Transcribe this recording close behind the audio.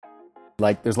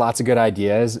Like there's lots of good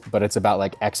ideas, but it's about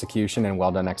like execution and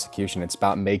well done execution. It's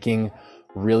about making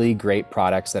really great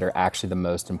products that are actually the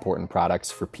most important products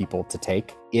for people to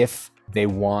take if they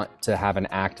want to have an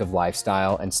active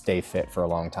lifestyle and stay fit for a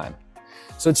long time.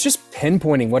 So it's just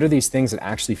pinpointing what are these things that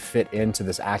actually fit into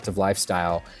this active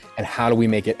lifestyle and how do we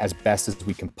make it as best as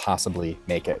we can possibly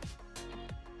make it.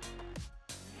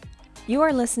 You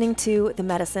are listening to the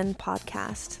Medicine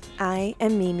Podcast. I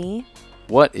am Mimi.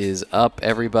 What is up,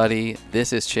 everybody?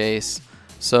 This is Chase.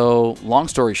 So, long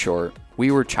story short, we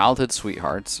were childhood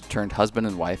sweethearts turned husband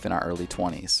and wife in our early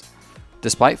 20s.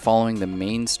 Despite following the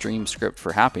mainstream script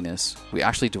for happiness, we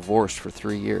actually divorced for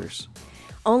 3 years.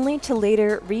 Only to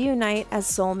later reunite as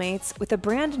soulmates with a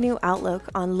brand new outlook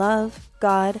on love,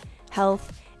 God,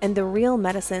 health, and the real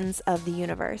medicines of the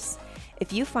universe.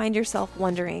 If you find yourself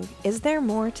wondering, is there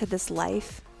more to this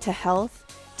life, to health,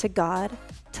 to God,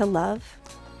 to love?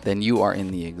 Then you are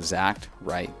in the exact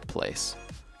right place.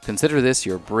 Consider this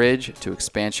your bridge to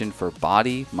expansion for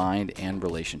body, mind, and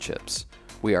relationships.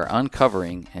 We are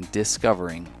uncovering and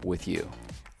discovering with you.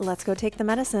 Let's go take the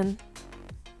medicine.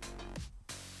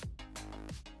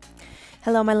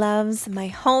 Hello, my loves, my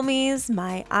homies,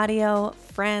 my audio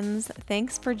friends.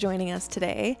 Thanks for joining us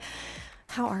today.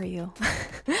 How are you?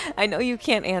 I know you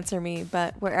can't answer me,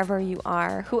 but wherever you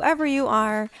are, whoever you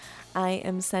are, I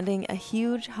am sending a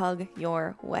huge hug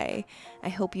your way. I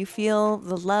hope you feel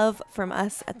the love from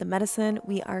us at The Medicine.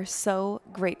 We are so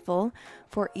grateful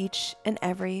for each and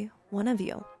every one of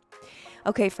you.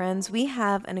 Okay, friends, we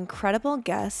have an incredible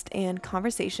guest and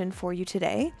conversation for you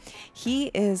today. He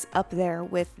is up there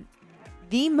with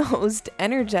the most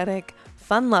energetic,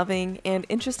 fun-loving, and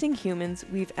interesting humans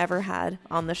we've ever had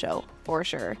on the show, for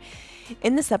sure.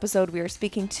 In this episode, we are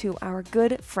speaking to our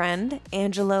good friend,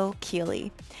 Angelo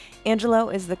Keely. Angelo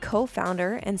is the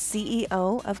co-founder and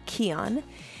CEO of Kion.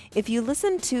 If you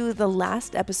listened to the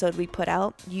last episode we put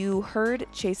out, you heard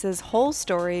Chase's whole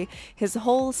story, his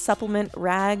whole supplement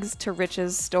rags to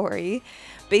riches story,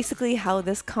 basically how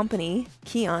this company,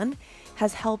 Kion,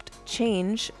 has helped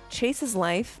change Chase's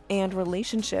life and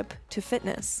relationship to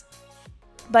fitness.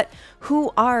 But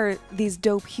who are these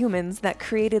dope humans that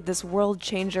created this world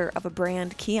changer of a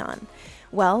brand, Kion?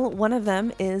 Well, one of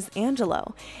them is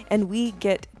Angelo, and we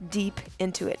get deep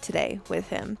into it today with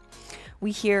him.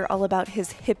 We hear all about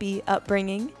his hippie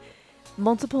upbringing,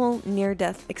 multiple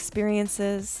near-death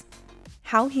experiences,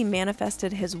 how he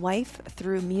manifested his wife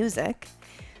through music,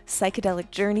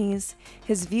 psychedelic journeys,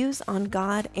 his views on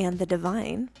God and the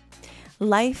divine,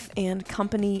 life and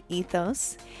company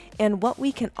ethos, and what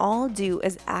we can all do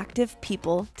as active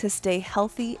people to stay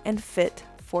healthy and fit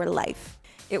for life.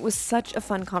 It was such a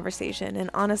fun conversation, and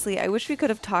honestly, I wish we could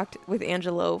have talked with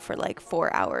Angelo for like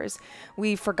 4 hours.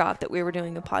 We forgot that we were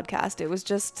doing a podcast. It was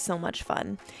just so much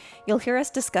fun. You'll hear us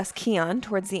discuss Kion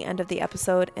towards the end of the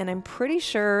episode, and I'm pretty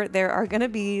sure there are going to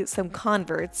be some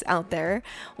converts out there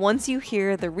once you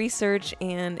hear the research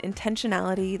and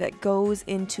intentionality that goes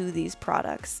into these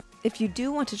products. If you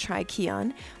do want to try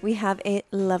Kion, we have a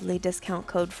lovely discount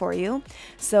code for you.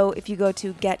 So if you go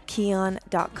to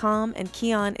getkion.com, and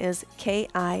Kion is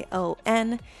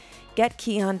Kion,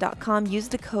 getkion.com, use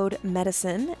the code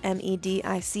MEDICINE,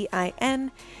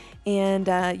 MEDICIN, and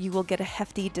you will get a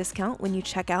hefty discount when you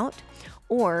check out.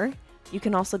 Or you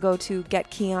can also go to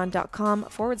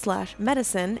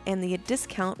getkion.com/medicine, and the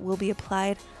discount will be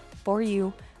applied for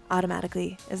you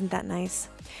automatically. Isn't that nice?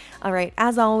 All right,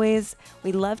 as always,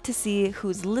 we love to see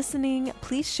who's listening.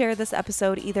 Please share this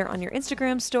episode either on your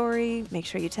Instagram story, make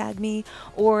sure you tag me,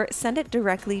 or send it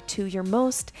directly to your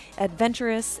most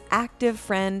adventurous, active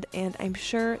friend, and I'm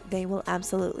sure they will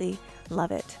absolutely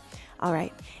love it. All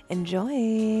right,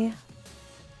 enjoy.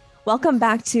 Welcome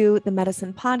back to the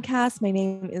Medicine Podcast. My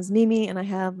name is Mimi, and I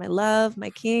have my love,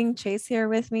 my king, Chase here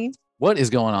with me. What is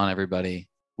going on, everybody?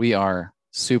 We are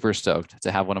super stoked to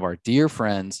have one of our dear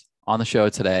friends on the show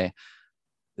today.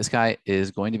 This guy is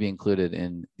going to be included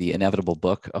in the inevitable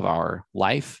book of our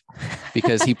life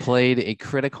because he played a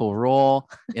critical role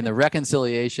in the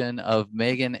reconciliation of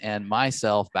Megan and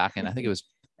myself back in, I think it was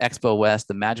Expo West,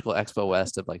 the magical Expo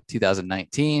West of like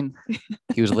 2019.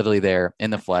 He was literally there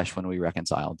in the flesh when we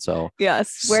reconciled. So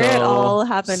yes, where it all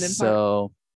happened in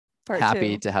part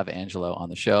happy two. to have Angelo on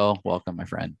the show. Welcome, my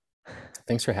friend.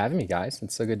 Thanks for having me, guys.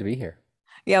 It's so good to be here.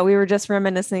 Yeah, we were just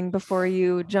reminiscing before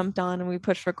you jumped on and we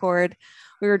pushed record.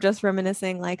 We were just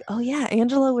reminiscing like, oh yeah,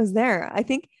 Angelo was there. I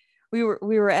think we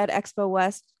were at Expo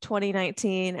West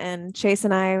 2019, and Chase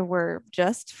and I were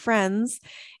just friends.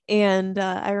 And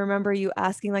I remember you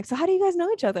asking like, so how do you guys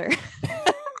know each other?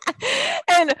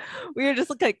 And we were just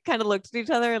like, kind of looked at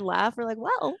each other and laughed. We're like,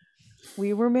 well,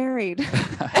 we were married.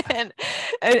 And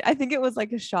I think it was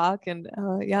like a shock. And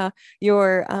yeah,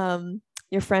 your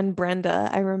friend Brenda,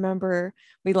 I remember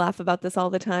we laugh about this all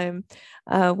the time.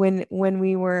 When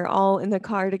we were all in the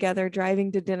car together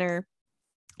driving to dinner,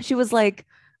 she was like,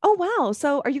 "Oh wow,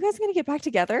 so are you guys gonna get back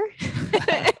together?"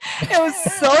 It was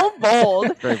so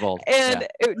bold. Very bold. And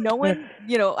no one,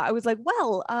 I was like,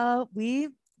 "Well, we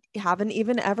haven't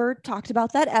even ever talked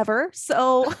about that ever,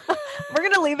 so we're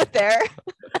gonna leave it there."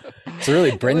 So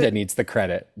really, Brenda needs the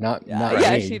credit, not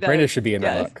yeah, me. she does. Brenda should be in the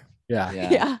Yes. book. Yeah.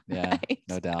 Yeah. Right.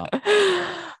 No doubt.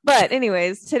 But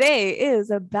anyways, today is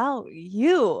about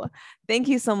you. Thank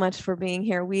you so much for being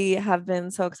here. We have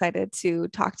been so excited to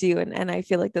talk to you, and I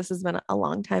feel like this has been a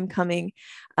long time coming.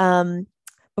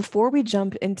 Before we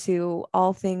jump into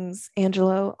all things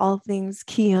Angelo, all things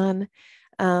Keon,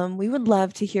 we would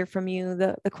love to hear from you.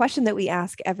 The question that we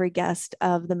ask every guest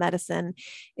of the medicine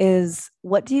is,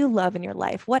 what do you love in your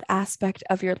life? What aspect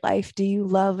of your life do you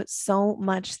love so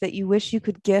much that you wish you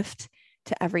could gift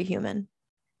to every human?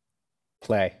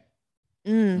 Play.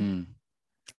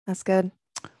 That's good.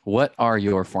 What are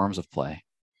your forms of play?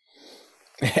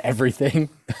 Everything.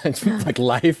 Like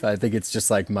life. I think it's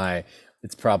just like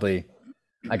it's probably,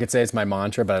 I could say it's my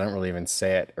mantra, but I don't really even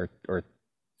say it or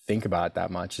think about it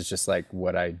that much. It's just like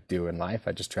what I do in life.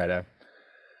 I just try to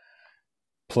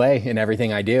play in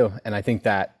everything I do. And I think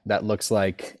that looks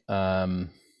like,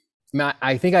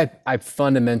 I think I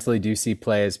fundamentally do see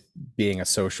play as being a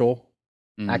social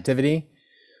activity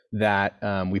that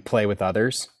we play with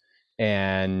others.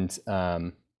 And,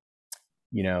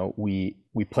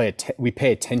 we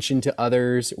pay attention to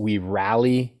others, we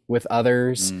rally with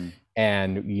others.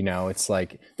 And, it's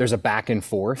like, there's a back and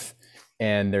forth,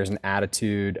 and there's an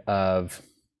attitude of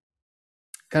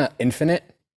kind of infinite,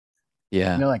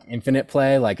 like infinite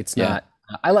play. Like it's not,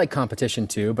 I like competition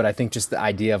too, but I think just the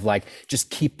idea of like, just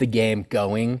keep the game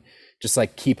going, just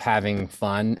like keep having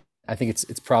fun. I think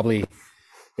it's probably,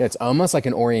 it's almost like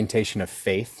an orientation of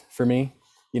faith for me.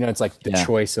 It's like the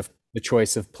choice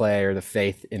of play, or the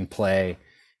faith in play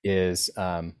is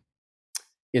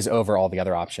over all the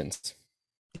other options.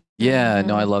 Yeah,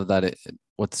 no, I love that.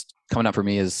 What's coming up for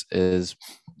me is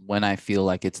when I feel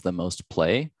like it's the most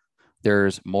play,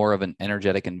 there's more of an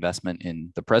energetic investment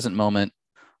in the present moment,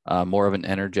 more of an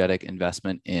energetic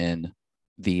investment in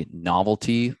the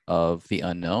novelty of the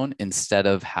unknown, instead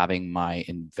of having my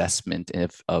investment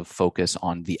of focus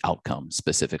on the outcome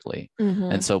specifically.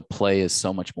 And so play is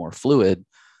so much more fluid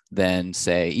than,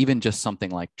 say, even just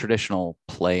something like traditional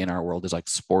play in our world is like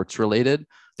sports related.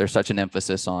 There's such an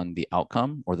emphasis on the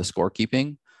outcome or the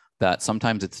scorekeeping that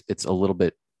sometimes it's a little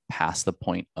bit past the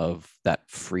point of that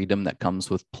freedom that comes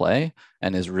with play,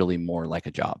 and is really more like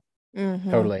a job.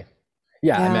 Totally.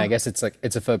 Yeah, I mean, I guess it's like,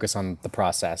 it's a focus on the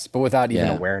process, but without even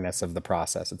awareness of the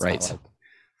process. It's not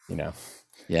like,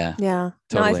 Yeah. Yeah.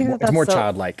 Totally. No, I think it's more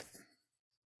childlike.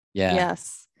 Yeah.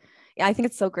 Yes. Yeah, I think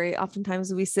it's so great.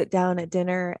 Oftentimes we sit down at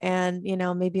dinner and,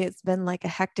 maybe it's been like a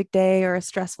hectic day or a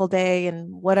stressful day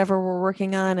and whatever we're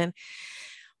working on. And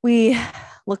we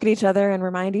look at each other and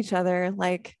remind each other,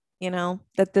 like,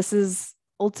 that this is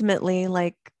ultimately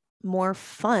like more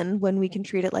fun when we can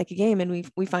treat it like a game. And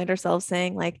we find ourselves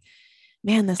saying like,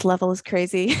 man, this level is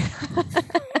crazy.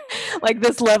 Like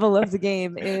this level of the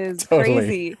game is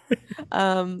crazy.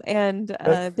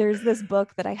 There's this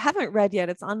book that I haven't read yet.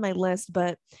 It's on my list,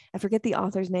 but I forget the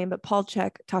author's name, but Paul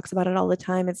Chek talks about it all the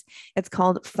time. It's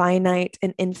called Finite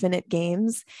and Infinite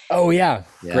Games. Oh yeah.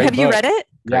 Have you read it?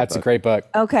 Yeah, it's a great book.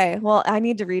 Okay. Well, I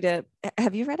need to read it.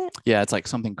 Have you read it? Yeah. It's like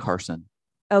something Carson.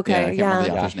 Okay. I can't remember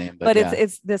the author's name, but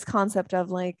it's this concept of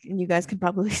like, and you guys can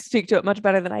probably speak to it much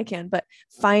better than I can, but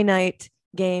finite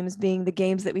games being the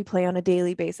games that we play on a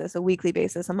daily basis, a weekly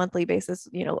basis, a monthly basis,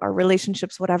 our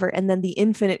relationships, whatever. And then the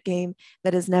infinite game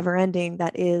that is never ending,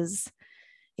 that is,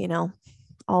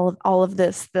 all of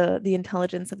this, the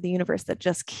intelligence of the universe that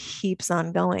just keeps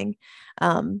on going.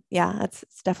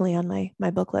 It's definitely on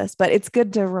my book list, but it's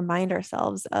good to remind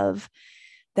ourselves of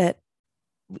that.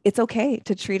 It's okay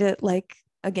to treat it like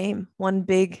a game, one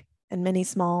big and many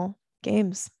small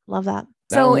games. Love that.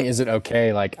 Not only is it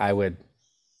okay, like I would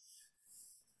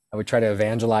try to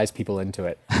evangelize people into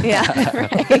it. Yeah.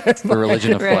 Right. The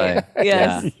religion of play.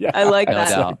 Yes. Yeah. I like that.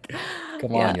 Doubt.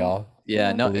 Come on, y'all.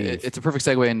 Yeah, no, it's a perfect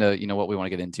segue into, what we want to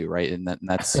get into, right? And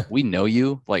that's, we know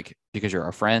you like, because you're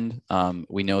our friend.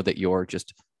 We know that you're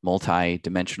just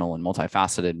multi-dimensional and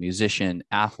multifaceted musician,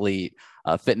 athlete,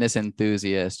 fitness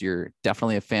enthusiast. You're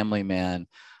definitely a family man,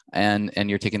 and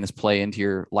you're taking this play into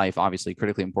your life, obviously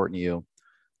critically important to you.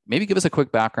 Maybe give us a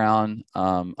quick background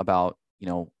about,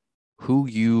 who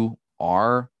you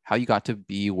are, how you got to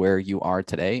be where you are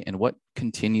today, and what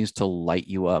continues to light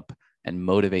you up and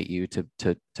motivate you to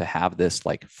have this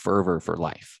like fervor for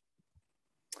life?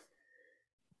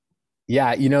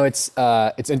 Yeah,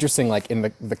 it's interesting. Like in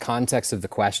the context of the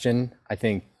question, I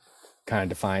think kind of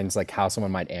defines like how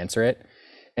someone might answer it.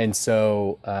 And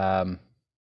so,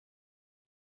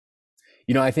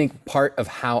 I think part of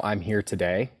how I'm here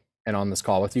today and on this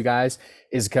call with you guys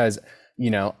is because,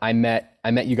 I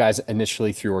met you guys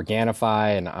initially through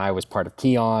Organifi, and I was part of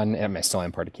Keon, and I still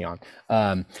am part of Keon.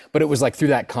 But it was like through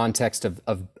that context of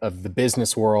the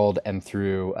business world and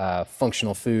through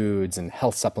functional foods and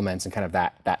health supplements and kind of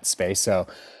that space. So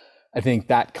I think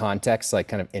that context like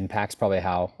kind of impacts probably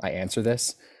how I answer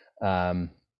this.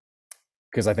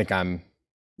 Because I think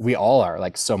we all are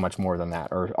like so much more than that,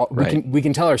 or Right. we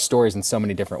can tell our stories in so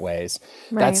many different ways.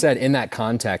 Right. That said, in that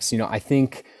context, I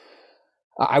think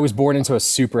I was born into a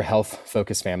super health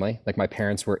focused family. Like my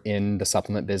parents were in the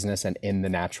supplement business and in the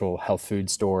natural health food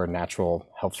store, natural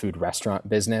health food restaurant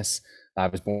business. I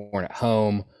was born at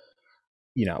home.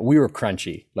 We were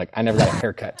crunchy. Like I never got a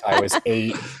haircut till I was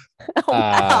 8.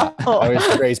 Wow. I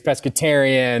was raised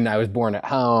pescatarian. I was born at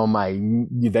home.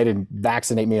 They didn't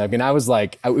vaccinate me. I mean, I was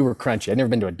like, we were crunchy. I'd never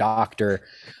been to a doctor.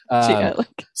 Yeah,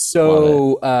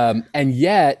 And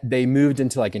yet they moved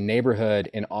into like a neighborhood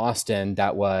in Austin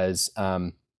that was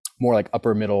more like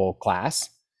upper middle class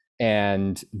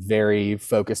and very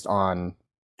focused on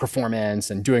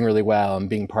performance and doing really well and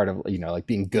being part of, like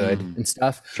being good and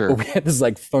stuff. Sure. But we had this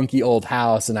like funky old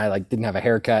house, and I like didn't have a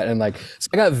haircut, and like so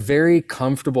I got very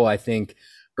comfortable, I think,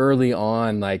 early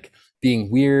on, like being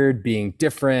weird, being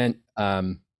different,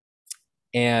 and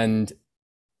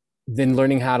then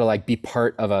learning how to like be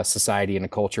part of a society and a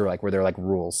culture like where there are like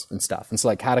rules and stuff. And so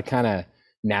like how to kind of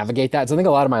navigate that. So I think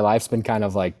a lot of my life's been kind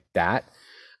of like that.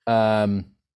 And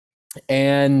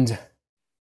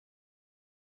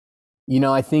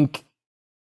I think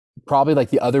probably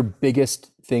like the other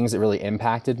biggest things that really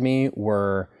impacted me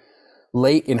were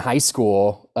late in high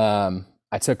school. Like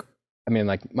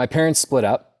my parents split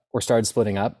up or started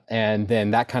splitting up. And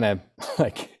then that kind of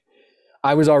like,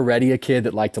 I was already a kid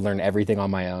that liked to learn everything on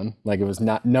my own. Like it was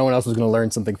no one else was going to learn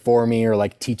something for me or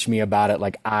like teach me about it.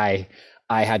 Like I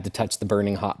had to touch the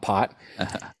burning hot pot.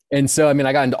 And so, I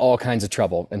got into all kinds of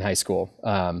trouble in high school,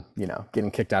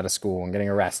 getting kicked out of school and getting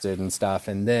arrested and stuff.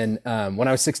 And then when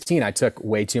I was 16, I took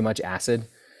way too much acid.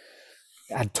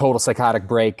 I had a total psychotic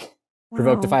break,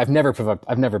 provoked a fight. I've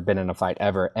never been in a fight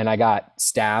ever. And I got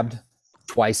stabbed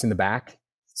twice in the back,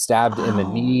 stabbed in the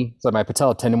knee. So my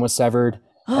patella tendon was severed.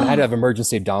 And I had to have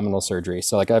emergency abdominal surgery.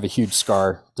 So like I have a huge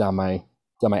scar down my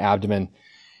abdomen.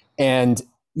 And,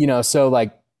 so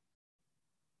like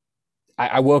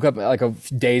I woke up like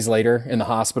days later in the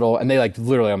hospital, and they like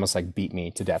literally almost like beat me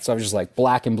to death. So I was just like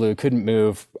black and blue, couldn't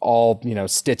move, all,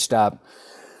 stitched up.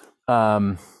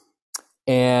 And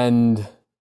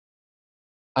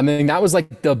that was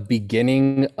like the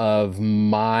beginning of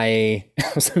my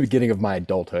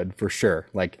adulthood for sure.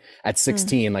 Like at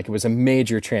 16, like it was a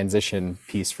major transition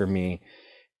piece for me.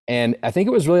 And I think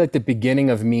it was really like the beginning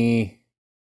of me.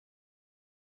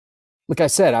 Like I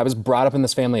said, I was brought up in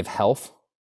this family of health,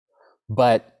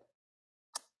 but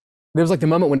there was like the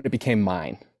moment when it became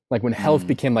mine. Like when health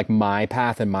became like my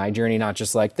path and my journey, not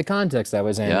just like the context I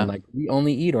was in. Yeah. Like we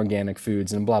only eat organic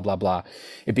foods and blah, blah, blah.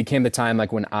 It became the time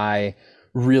like when I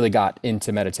really got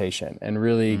into meditation and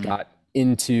really got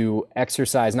into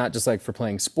exercise, not just like for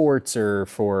playing sports or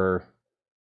for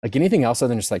like anything else other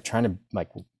than just like trying to like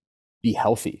be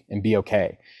healthy and be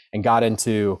okay, and got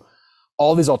into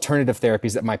all these alternative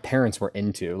therapies that my parents were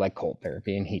into, like cold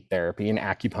therapy and heat therapy and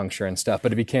acupuncture and stuff.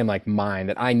 But it became like mine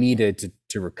that I needed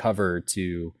to recover,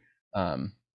 to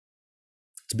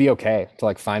be okay, to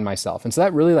like find myself. And so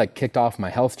that really like kicked off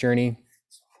my health journey.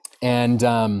 And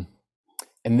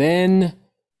then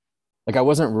like I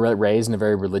wasn't raised in a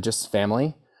very religious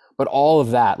family, but all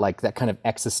of that, like that kind of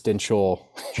existential,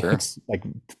 like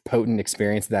potent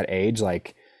experience at that age,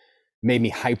 like made me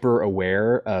hyper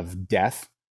aware of death.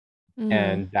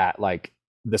 And that like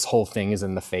this whole thing is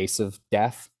in the face of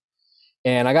death.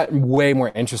 And I got way more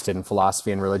interested in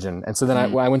philosophy and religion. And so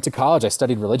then when I went to college, I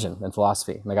studied religion and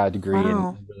philosophy, and I got a degree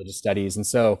in religious studies. And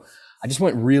so I just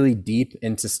went really deep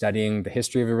into studying the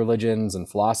history of the religions and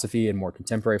philosophy and more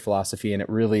contemporary philosophy. And it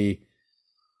really,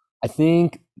 I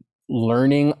think,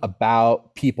 learning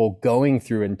about people going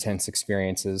through intense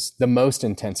experiences, the most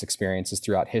intense experiences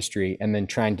throughout history, and then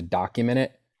trying to document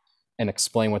it and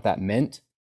explain what that meant,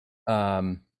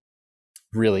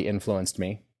 really influenced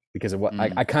me, because of what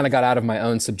I kind of got out of my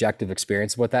own subjective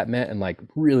experience of what that meant, and like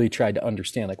really tried to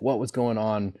understand like what was going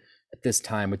on at this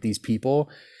time with these people,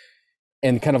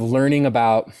 and kind of learning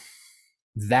about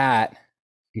that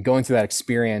going through that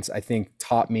experience, I think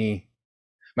taught me,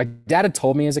 my dad had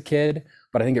told me as a kid,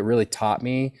 but I think it really taught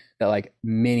me that like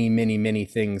many, many, many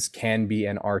things can be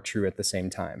and are true at the same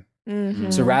time.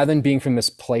 So rather than being from this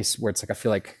place where it's like, I feel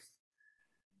like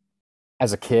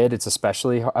as a kid, it's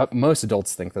especially most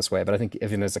adults think this way, but I think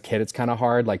even as a kid, it's kind of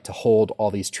hard, like to hold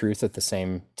all these truths at the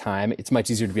same time. It's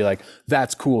much easier to be like,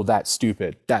 that's cool, that's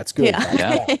stupid, that's good, that's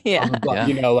bad, blah, blah, blah.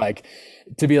 You know, like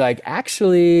to be like,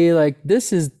 actually, like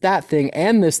this is that thing,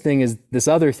 and this thing is this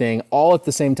other thing, all at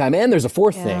the same time, and there's a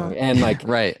fourth thing, and like,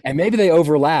 and maybe they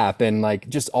overlap, and like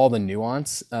just all the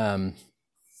nuance.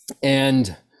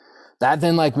 And that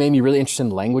then like made me really interested in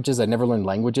languages. I'd never learned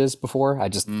languages before. I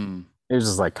just it was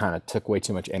just like kind of took way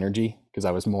too much energy because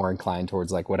I was more inclined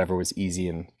towards like whatever was easy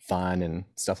and fun and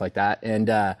stuff like that. And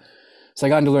so I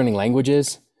got into learning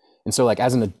languages. And so like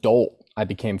as an adult, I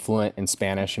became fluent in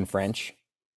Spanish and French.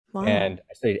 Wow. And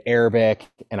I studied Arabic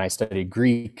and I studied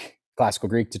Greek, classical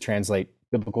Greek, to translate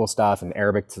biblical stuff, and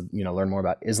Arabic to, you know, learn more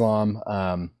about Islam.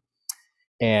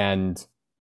 And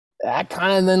that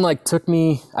kind of then like took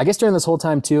me, I guess during this whole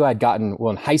time too,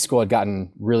 in high school, I'd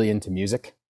gotten really into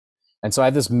music. And so I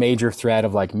had this major thread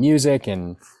of like music,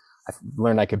 and I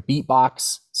learned I could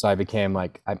beatbox. So I became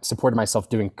like, I supported myself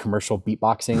doing commercial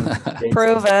beatboxing.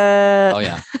 Prove it. Oh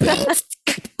yeah.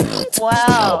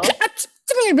 Wow.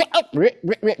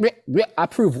 I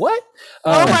prove what?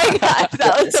 Oh my gosh,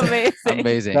 that was amazing.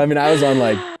 Amazing. I mean, I was on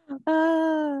like,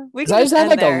 I just had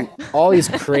like all these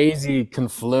crazy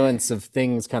confluence of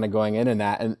things kind of going in and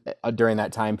that, and during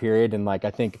that time period. And like,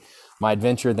 I think my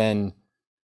adventure then,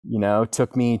 you know,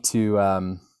 took me to, I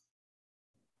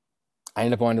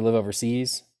ended up wanting to live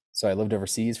overseas. So I lived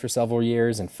overseas for several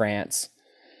years in France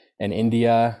and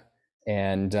India.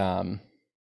 And, man,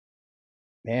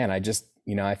 I just,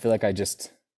 you know, I feel like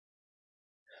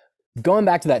going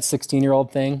back to that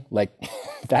 16-year-old thing, like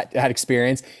that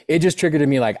experience, it just triggered in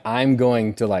me, like, I'm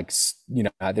going to like, you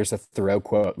know, there's a Thoreau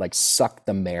quote, like suck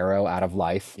the marrow out of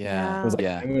life. Yeah. It was like,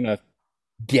 I'm going to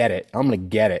get it. I'm going to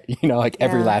get it, you know, like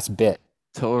every last bit.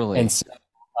 Totally. And so,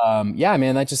 yeah,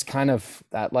 man, that just kind of,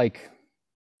 that like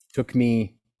took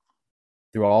me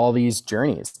through all these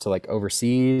journeys to like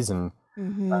overseas. And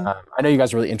I know you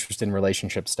guys are really interested in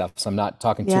relationship stuff, so I'm not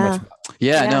talking too much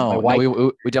about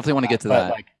no, we definitely want to get to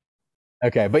that. Like,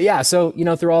 okay. But yeah, so, you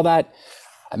know, through all that,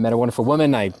 I met a wonderful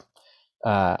woman. I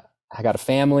got a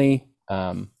family.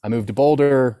 I moved to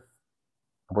Boulder.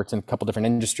 I worked in a couple different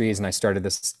industries, and I started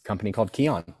this company called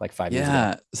Keon like 5 years ago.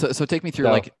 Yeah. So take me through,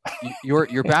 like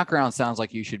your background sounds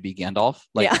like you should be Gandalf.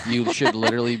 Like you should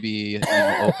literally be, you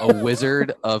know, a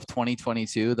wizard of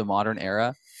 2022, the modern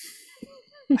era.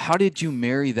 How did you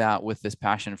marry that with this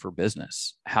passion for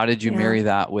business? How did you marry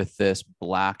that with this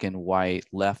black and white,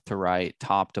 left to right,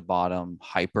 top to bottom,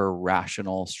 hyper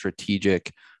rational,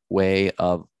 strategic way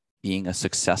of being a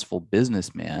successful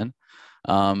businessman?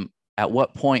 At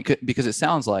what point, because it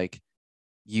sounds like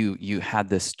you had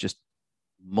this just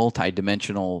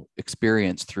multi-dimensional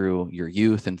experience through your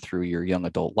youth and through your young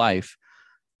adult life.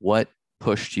 What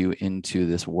pushed you into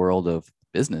this world of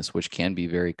business, which can be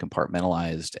very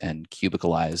compartmentalized and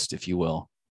cubicalized, if you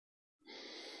will?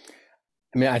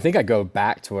 I mean, I think I go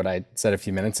back to what I said a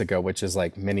few minutes ago, which is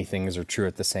like many things are true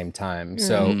at the same time.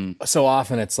 So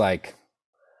often it's like,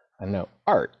 I don't know,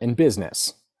 art and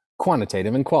business,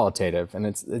 quantitative and qualitative. And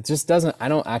it just doesn't, I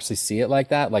don't actually see it like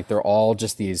that. Like they're all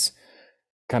just these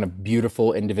kind of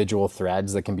beautiful individual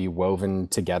threads that can be woven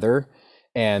together.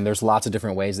 And there's lots of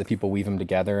different ways that people weave them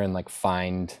together and like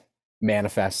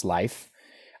manifest life.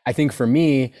 I think for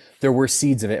me, there were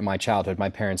seeds of it in my childhood. My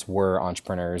parents were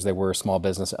entrepreneurs. They were small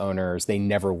business owners.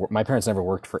 My parents never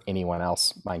worked for anyone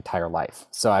else my entire life.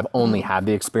 So I've only had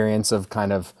the experience of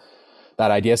kind of that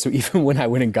idea. So even when I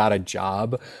went and got a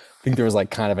job, I think there was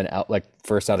like kind of an out, like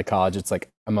first out of college, it's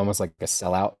like, I'm almost like a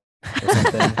sellout or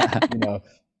something, you know,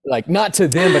 like not to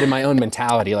them, but in my own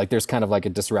mentality, like there's kind of like a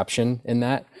disruption in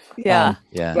that.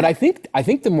 But I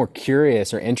think the more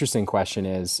curious or interesting question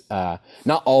is,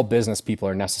 not all business people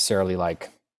are necessarily like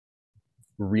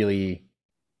really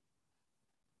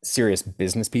serious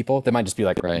business people. They might just be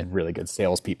like really good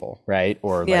salespeople, right?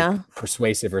 Or like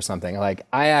persuasive or something. Like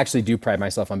I actually do pride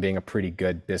myself on being a pretty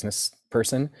good business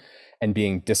person and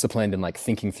being disciplined and like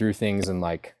thinking through things and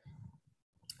like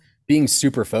being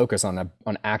super focused on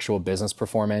actual business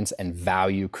performance and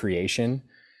value creation.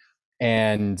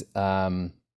 And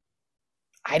I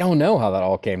don't know how that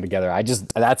all came together.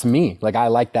 That's me. Like I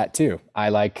like that too. I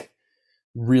like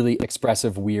really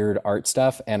expressive, weird art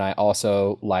stuff. And I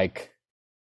also like,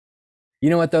 you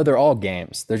know what though? They're all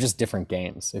games. They're just different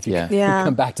games. If you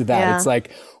come back to that, it's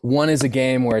like one is a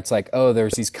game where it's like, oh,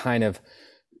 there's these kind of,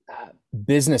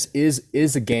 business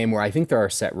is a game where I think there are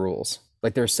set rules.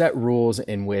 Like there are set rules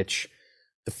in which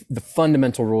the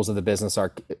fundamental rules of the business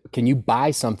are: can you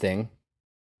buy something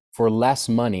for less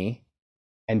money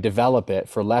and develop it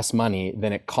for less money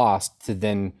than it costs to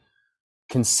then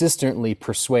consistently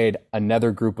persuade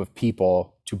another group of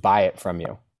people to buy it from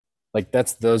you? Like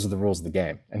those are the rules of the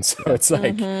game. And so it's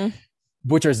like,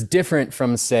 which is different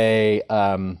from, say,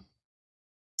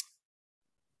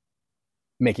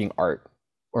 making art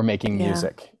or making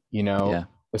music,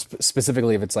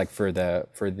 specifically if it's like for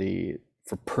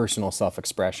personal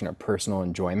self-expression or personal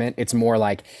enjoyment. It's more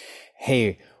like,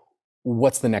 hey,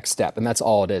 what's the next step? And that's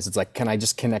all it is. It's like, can I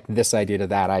just connect this idea to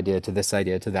that idea to this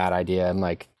idea to that idea, and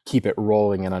like keep it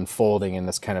rolling and unfolding in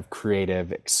this kind of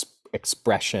creative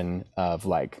expression of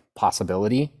like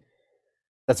possibility?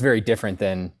 That's very different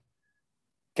than,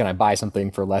 can I buy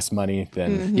something for less money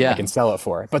than I can sell it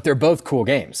for? But they're both cool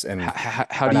games. And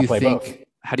how do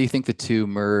you think the two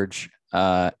merge?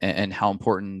 And how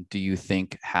important do you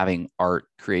think having art,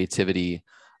 creativity,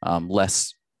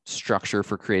 less structure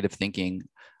for creative thinking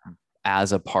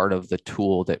as a part of the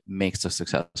tool that makes a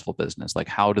successful business? Like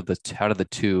how do the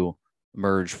two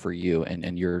merge for you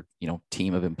and your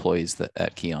team of employees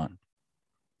at Keon?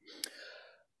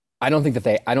 I don't think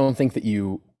that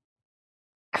you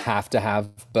have to have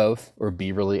both or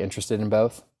be really interested in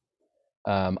both.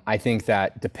 I think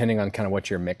that depending on kind of what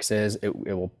your mix is, it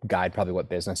will guide probably what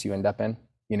business you end up in.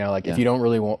 If you don't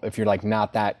really want, if you're like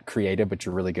not that creative, but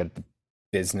you're really good at the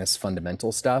business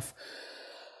fundamental stuff,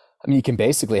 I mean, you can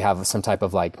basically have some type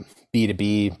of like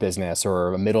B2B business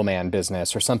or a middleman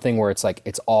business or something where it's like,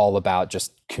 it's all about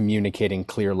just communicating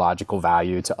clear, logical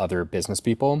value to other business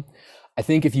people. I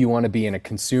think if you want to be in a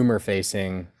consumer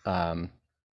facing kind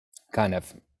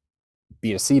of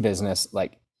B2C business,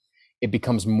 like it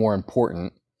becomes more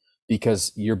important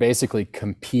because you're basically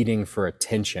competing for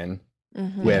attention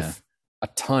with a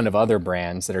ton of other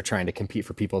brands that are trying to compete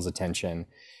for people's attention.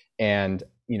 And,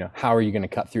 how are you going to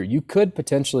cut through? You could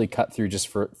potentially cut through just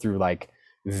through like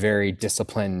very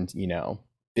disciplined,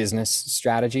 business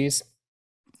strategies,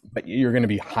 but you're going to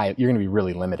be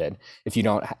really limited if you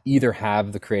don't either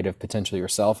have the creative potential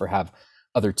yourself or have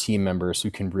other team members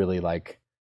who can really like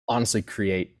honestly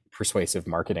create persuasive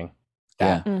marketing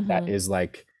that is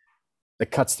like,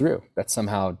 that cuts through, that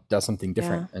somehow does something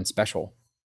different and special.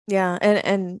 Yeah.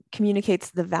 And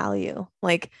communicates the value,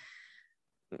 like,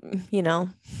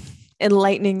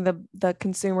 enlightening the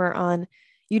consumer on,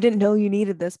 you didn't know you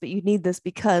needed this, but you need this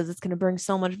because it's going to bring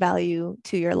so much value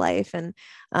to your life. And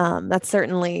that's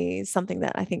certainly something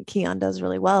that I think Keon does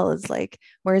really well, is like,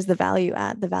 where's the value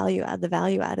add, the value add, the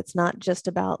value add. It's not just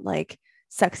about like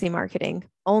sexy marketing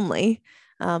only,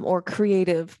 or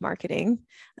creative marketing.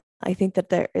 I think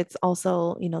that it's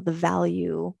also, the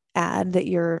value add, that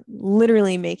you're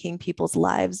literally making people's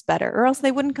lives better, or else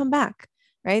they wouldn't come back,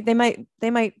 right? They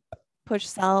might push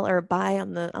sell or buy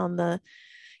on the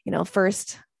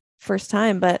first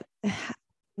time, but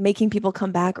making people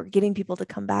come back or getting people to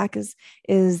come back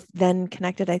is then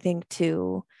connected, I think,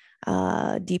 to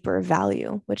deeper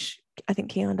value, which I think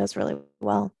Keon does really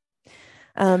well.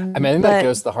 I think that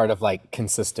goes to the heart of like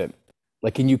consistent.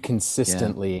 Like, can you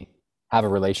consistently have a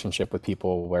relationship with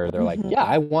people where they're like, yeah,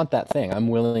 I want that thing, I'm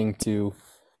willing to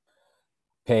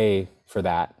pay for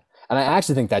that? And I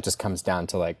actually think that just comes down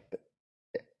to like,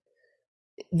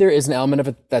 there is an element of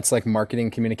it that's like marketing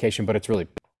communication, but it's really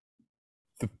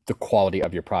the quality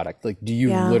of your product. Like, do you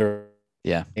literally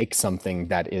make something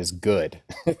that is good?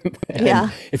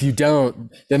 If you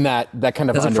don't, then that kind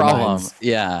of that's undermines.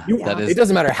 A problem. That is. It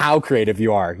doesn't matter how creative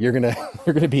you are. You're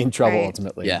gonna be in trouble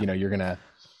ultimately. You're gonna.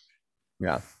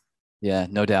 Yeah,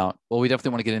 no doubt. Well, we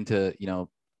definitely want to get into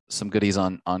some goodies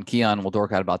on Keon. We'll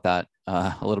dork out about that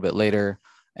a little bit later.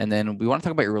 And then we want to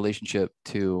talk about your relationship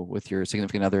too with your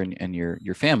significant other and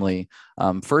your family.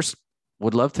 First,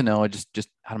 would love to know, just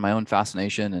out of my own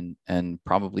fascination and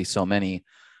probably so many,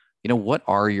 what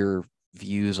are your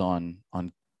views on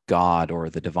God or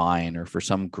the divine or for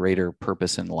some greater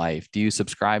purpose in life? Do you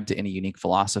subscribe to any unique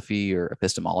philosophy or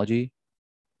epistemology?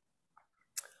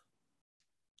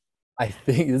 I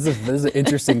think this is an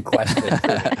interesting question.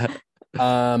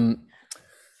 I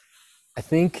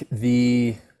think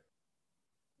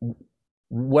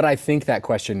what I think that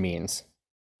question means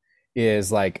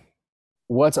is like,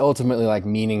 what's ultimately like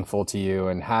meaningful to you,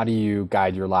 and how do you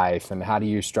guide your life, and how do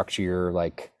you structure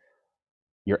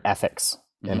your ethics,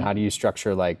 and how do you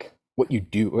structure like what you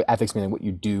do, ethics meaning what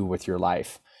you do with your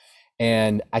life.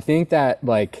 And I think that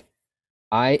like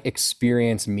I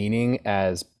experience meaning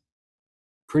as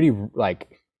pretty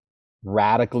like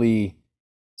radically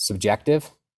subjective.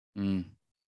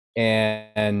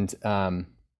 And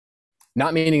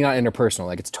not meaning not interpersonal,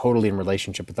 like it's totally in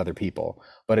relationship with other people,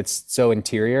 but it's so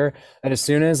interior that as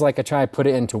soon as like I try to put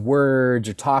it into words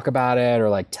or talk about it or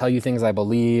like tell you things I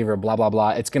believe or blah, blah,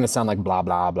 blah, it's going to sound like blah,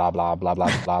 blah, blah, blah, blah,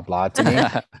 blah, blah, blah to me.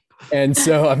 And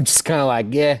so I'm just kind of like,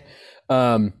 yeah.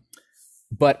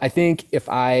 But I think if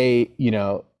I,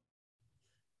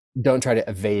 don't try to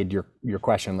evade your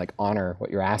question, like honor what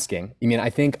you're asking. I mean, I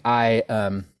think I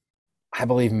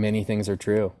believe many things are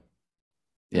true.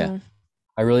 Yeah.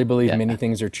 I really believe many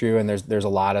things are true. And there's a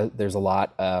lot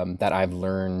that I've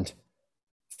learned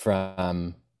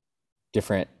from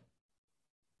different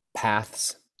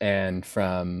paths and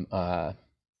from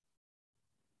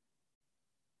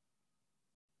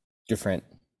different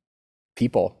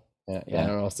people. I don't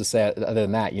know what else to say other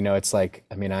than that. It's like,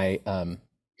 I mean, I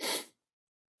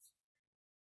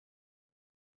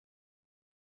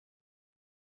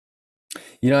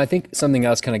think something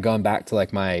else kind of going back to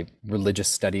like my religious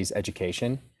studies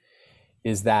education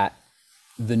is that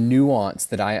the nuance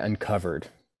that I uncovered,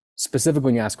 specifically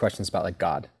when you ask questions about like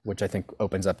God, which I think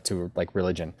opens up to like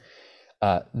religion,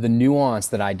 the nuance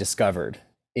that I discovered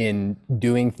in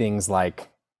doing things like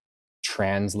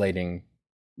translating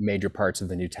major parts of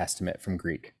the New Testament from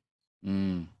Greek,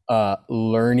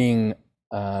 learning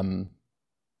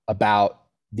about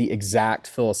the exact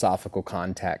philosophical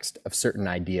context of certain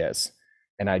ideas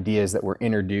and ideas that were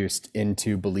introduced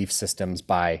into belief systems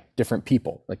by different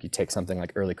people. Like you take something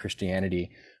like early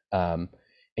Christianity, and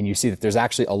you see that there's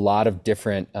actually a lot of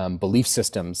different belief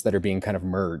systems that are being kind of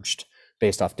merged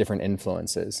based off different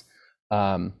influences.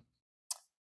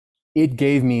 It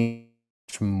gave me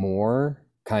much more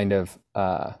kind of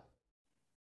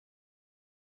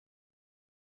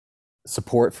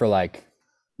support for like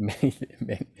many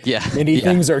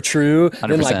things are true. 100%.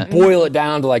 Then like boil it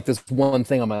down to like this one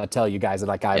thing I'm going to tell you guys that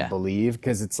like I believe,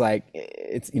 because it's like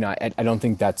I don't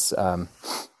think that's I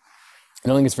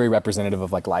don't think it's very representative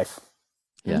of like life.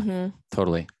 Yeah,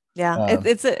 totally. Yeah,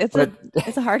 it's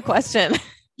a hard question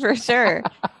for sure.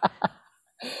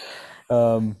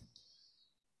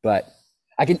 But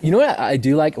I can, what I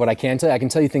do like, what I can tell you, I can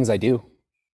tell you things I do.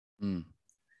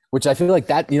 Which I feel like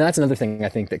that, that's another thing I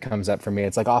think that comes up for me.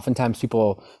 It's like oftentimes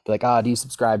people be like, do you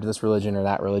subscribe to this religion or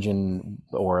that religion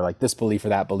or like this belief or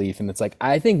that belief? And it's like,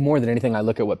 I think more than anything, I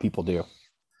look at what people do.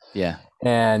 Yeah.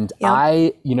 And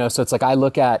so it's like, I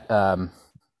look at,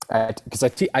 because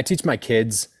I teach my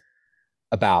kids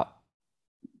about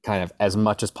kind of as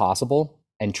much as possible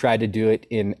and try to do it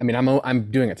I'm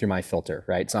doing it through my filter,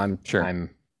 right? So I'm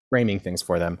framing things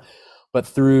for them, but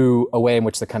through a way in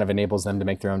which that kind of enables them to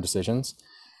make their own decisions.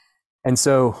 And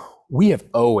so we have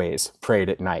always prayed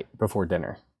at night before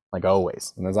dinner, like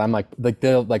always. And as I'm like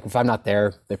they'll like, if I'm not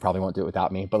there, they probably won't do it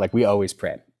without me, but like we always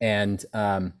pray. And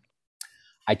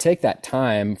I take that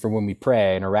time for when we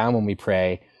pray and around when we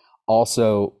pray,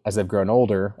 also as I've grown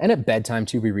older, and at bedtime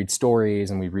too, we read stories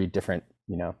and we read different,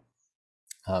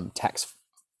 texts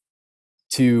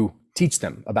to teach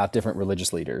them about different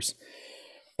religious leaders.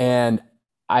 And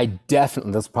I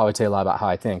definitely, this will probably tell you a lot about how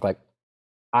I think, like,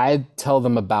 I tell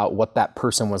them about what that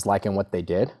person was like and what they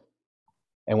did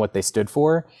and what they stood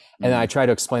for. And then I try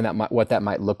to explain what that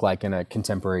might look like in a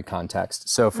contemporary context.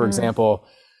 So for example,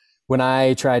 when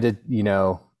I try to,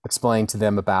 explain to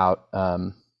them about,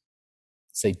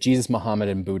 say, Jesus, Muhammad,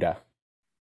 and Buddha,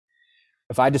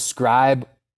 if I describe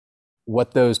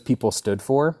what those people stood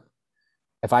for,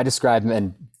 if I describe them,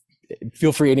 and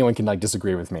feel free, anyone can like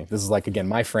disagree with me. This is like, again,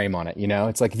 my frame on it.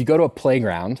 It's like if you go to a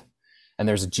playground and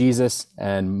there's a Jesus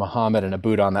and Muhammad and a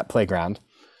Buddha on that playground,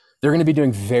 they're going to be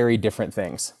doing very different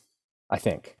things, I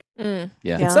think. Yeah.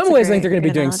 In some ways, I think they're going to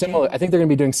be doing similar. I think they're going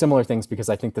to be doing similar things because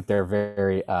I think that they're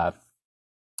very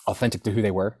authentic to who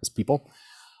they were as people.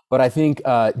 But I think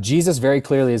Jesus very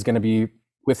clearly is going to be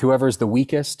with whoever's the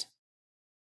weakest,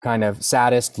 kind of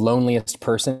saddest, loneliest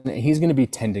person. And he's going to be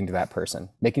tending to that person,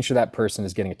 making sure that person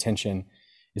is getting attention,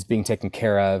 is being taken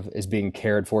care of, is being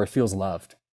cared for, feels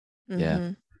loved.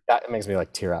 Yeah. That makes me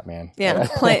like tear up, man. Yeah,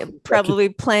 probably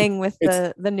playing with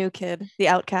the new kid, the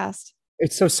outcast.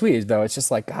 It's so sweet though. It's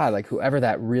just like, God, like whoever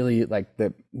that really, like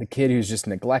the kid who's just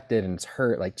neglected and it's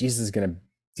hurt, like Jesus is going to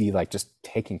be like just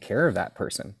taking care of that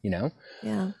person, Yeah.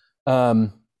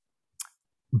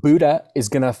 Buddha is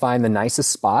going to find the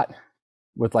nicest spot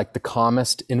with like the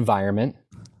calmest environment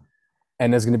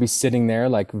and is going to be sitting there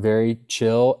like very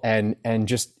chill and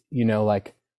just,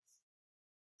 like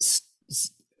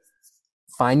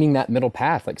finding that middle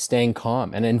path, like staying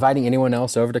calm and inviting anyone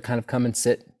else over to kind of come and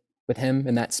sit with him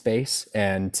in that space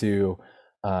and to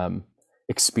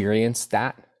experience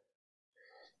that.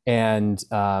 And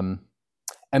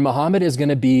Muhammad is going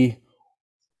to be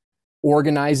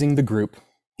organizing the group.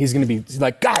 He's going to be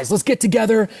like, guys, let's get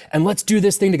together and let's do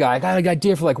this thing together. I got an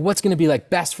idea for like what's going to be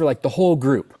like best for like the whole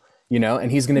group, you know?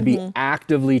 And he's going to be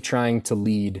actively trying to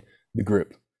lead the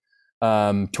group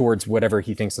towards whatever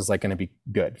he thinks is like going to be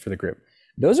good for the group.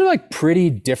 Those are like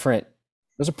pretty different.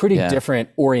 Those are pretty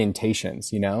different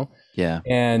orientations, you know? Yeah.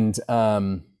 And,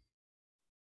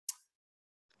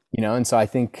 you know, and so I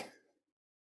think,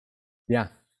 yeah.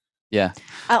 Yeah.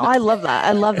 Oh, I love that.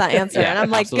 I love that answer. Yeah, and I'm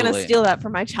like going to absolutely. steal that for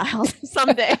my child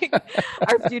someday,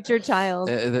 our future child.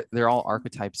 They're all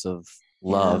archetypes of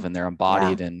love, and they're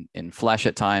embodied in flesh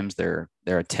at times. They're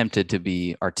attempted to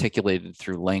be articulated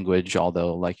through language,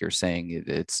 although like you're saying,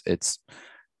 it's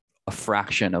a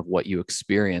fraction of what you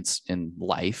experience in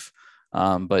life.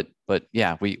 But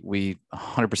yeah, we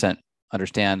 100%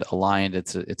 understand, aligned.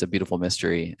 It's a beautiful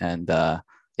mystery, and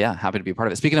happy to be a part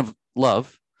of it. Speaking of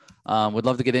love, would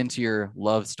love to get into your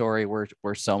love story.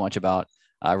 We're so much about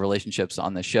relationships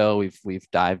on the show.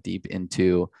 We've dived deep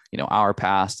into, you know, our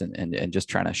past and just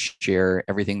trying to share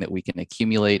everything that we can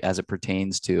accumulate as it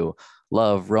pertains to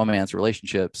love, romance,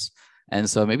 relationships. And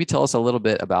so maybe tell us a little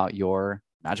bit about your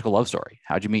magical love story.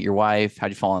 How'd you meet your wife? How'd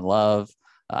you fall in love?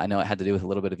 I know it had to do with a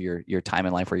little bit of your time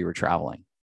in life where you were traveling.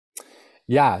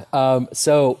 Yeah.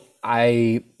 So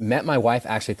I met my wife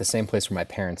actually at the same place where my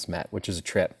parents met, which is a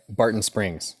trip, Barton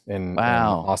Springs in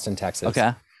Austin, Texas.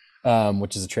 Okay.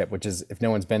 Which is a trip, which is, if no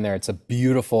one's been there, it's a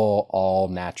beautiful, all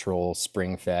natural,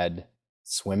 spring fed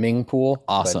swimming pool.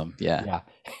 Awesome. But, yeah.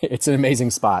 It's an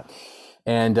amazing spot.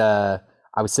 And, I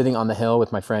was sitting on the hill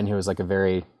with my friend who was like a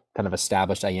very kind of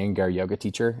established Iyengar yoga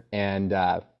teacher. And,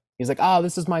 he's like, oh,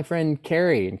 this is my friend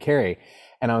Carrie.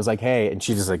 And I was like, hey, and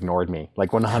she just ignored me.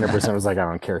 Like 100% was like, I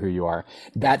don't care who you are.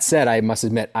 That said, I must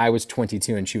admit, I was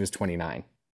 22 and she was 29.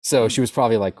 So she was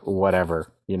probably like,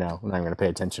 whatever, you know, I'm not going to pay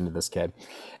attention to this kid.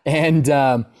 And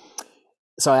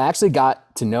so I actually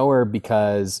got to know her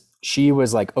because she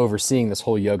was like overseeing this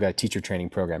whole yoga teacher training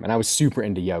program. And I was super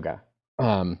into yoga.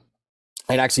 I've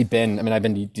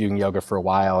been doing yoga for a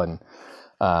while, and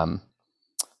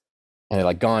I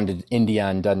like gone to India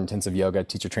and done intensive yoga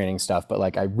teacher training stuff. But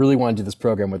like, I really wanted to do this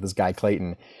program with this guy,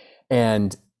 Clayton.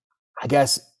 And I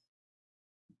guess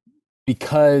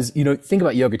because, you know, think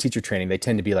about yoga teacher training, they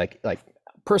tend to be like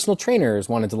personal trainers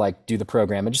wanted to like do the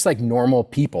program, and just like normal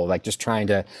people, like just trying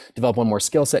to develop one more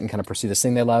skill set and kind of pursue this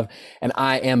thing they love. And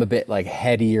I am a bit like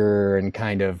headier and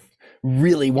kind of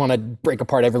really want to break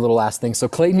apart every little last thing. So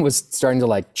Clayton was starting to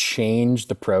like change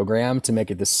the program to make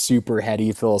it this super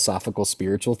heady, philosophical,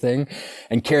 spiritual thing.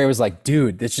 And Carrie was like,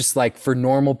 dude, it's just like for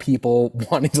normal people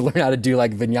wanting to learn how to do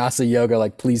like vinyasa yoga,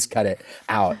 like please cut it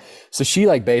out. So she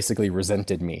like basically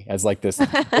resented me as like this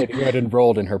kid who had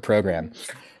enrolled in her program.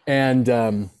 And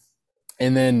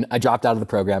then I dropped out of the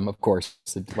program. Of course,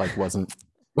 it like wasn't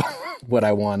what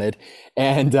I wanted.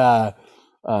 And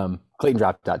Clayton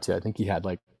dropped out too. I think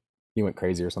he went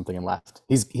crazy or something and left.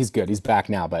 He's good. He's back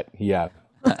now, but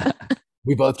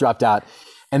we both dropped out.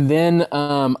 And then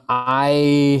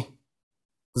this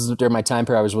is during my time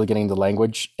period, I was really getting into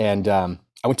language, and I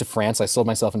went to France. I sold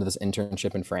myself into this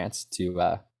internship in France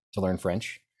to learn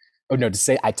French. Oh no,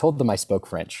 I told them I spoke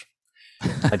French.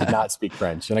 I did not speak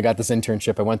French. And I got this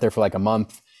internship. I went there for like a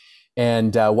month.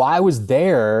 And while I was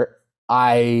there,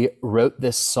 I wrote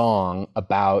this song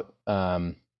about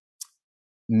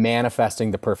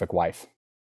manifesting the perfect wife.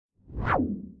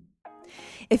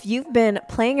 If you've been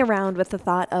playing around with the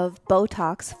thought of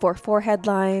Botox for forehead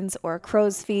lines or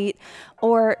crow's feet,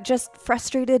 or just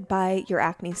frustrated by your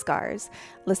acne scars,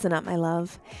 listen up, my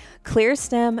love.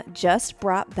 ClearStem just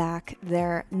brought back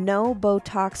their No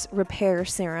Botox Repair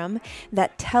Serum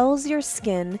that tells your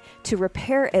skin to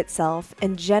repair itself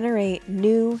and generate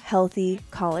new, healthy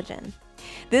collagen.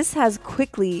 This has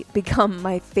quickly become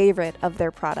my favorite of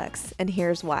their products, and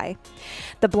here's why.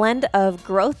 The blend of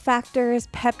growth factors,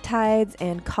 peptides,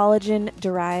 and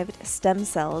collagen-derived stem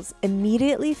cells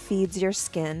immediately feeds your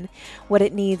skin what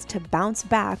it needs to bounce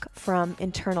back from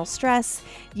internal stress,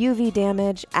 UV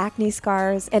damage, acne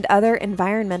scars, and other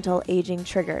environmental aging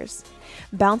triggers.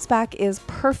 Bounce Back is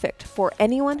perfect for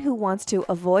anyone who wants to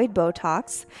avoid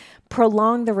Botox,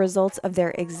 prolong the results of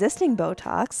their existing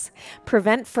Botox,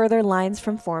 prevent further lines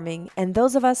from forming, and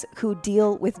those of us who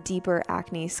deal with deeper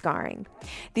acne scarring.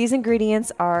 These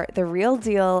ingredients are the real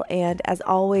deal and, as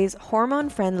always,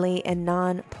 hormone-friendly and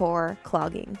non-pore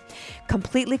clogging.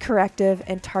 Completely corrective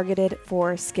and targeted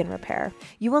for skin repair.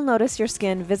 You will notice your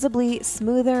skin visibly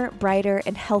smoother, brighter,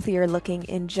 and healthier looking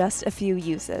in just a few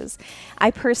uses.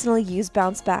 I personally use use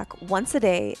Bounce Back once a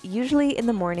day, usually in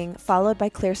the morning, followed by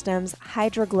Clearstem's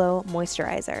Hydra Glow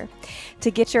Moisturizer.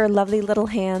 To get your lovely little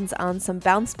hands on some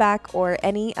Bounce Back or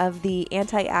any of the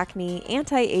anti-acne,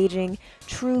 anti-aging,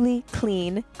 truly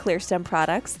clean Clearstem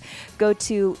products, go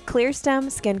to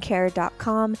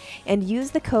clearstemskincare.com and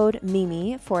use the code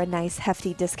MIMI for a nice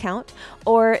hefty discount,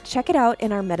 or check it out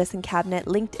in our medicine cabinet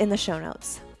linked in the show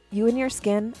notes. You and your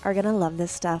skin are going to love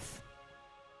this stuff.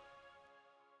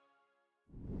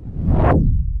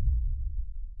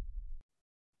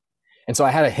 And so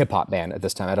I had a hip hop band at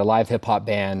this time. I had a live hip hop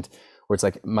band where it's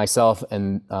like myself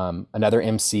and another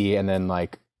MC, and then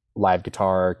like live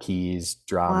guitar, keys,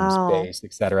 drums, bass,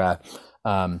 etc.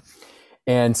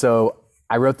 And so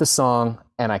I wrote the song,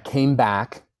 and I came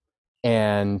back,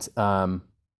 and I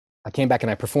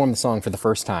performed the song for the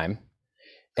first time.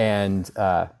 And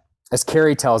as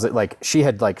Carrie tells it, like she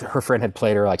had, like her friend had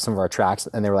played her like some of our tracks,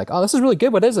 and they were like, "Oh, this is really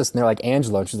good. What is this?" And they're like,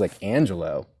 "Angelo." And she's like,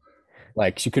 "Angelo."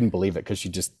 Like she couldn't believe it because she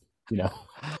just, Did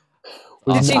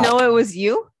she know it was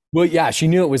you? Well, yeah, she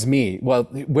knew it was me. Well,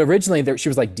 originally she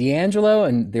was like D'Angelo,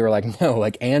 and they were like, no,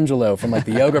 like Angelo from like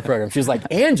the yoga program. She was like,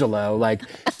 Angelo, like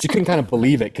she couldn't kind of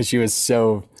believe it because she was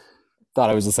thought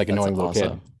I was just like annoying little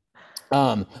kid.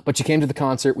 But she came to the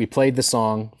concert. We played the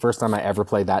song. First time I ever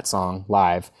played that song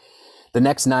live. The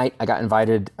next night I got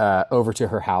invited over to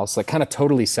her house, like kind of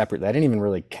totally separately. I didn't even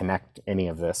really connect any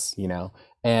of this,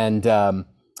 and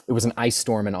it was an ice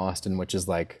storm in Austin, which is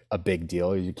like a big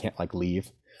deal. You can't like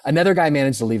leave. Another guy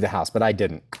managed to leave the house, but I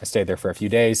didn't. I stayed there for a few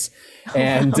days.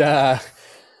 And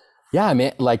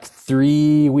like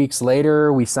 3 weeks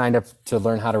later, we signed up to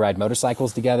learn how to ride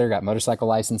motorcycles together, got motorcycle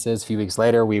licenses. A few weeks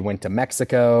later, we went to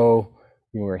Mexico.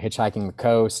 We were hitchhiking the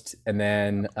coast. And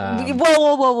then...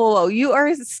 Whoa. You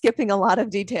are skipping a lot of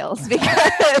details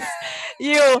because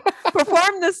you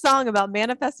performed this song about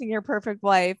manifesting your perfect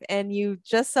wife, and you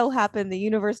just so happen the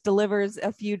universe delivers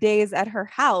a few days at her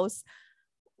house.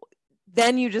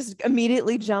 Then you just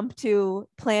immediately jump to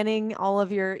planning all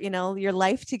of your, your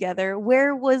life together.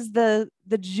 Where was the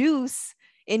juice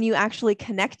in you actually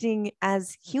connecting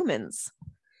as humans?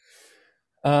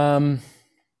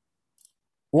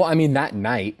 Well, I mean, that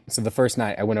night, so the first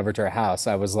night I went over to her house,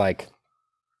 I was like,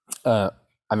 I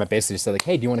basically said like,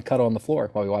 hey, do you want to cuddle on the floor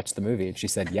while we watch the movie? And she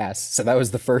said yes. So that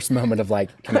was the first moment of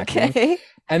like connecting. Okay.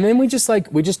 And then we just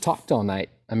talked all night.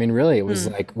 I mean, really, it was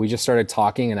like we just started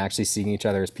talking and actually seeing each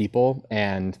other as people.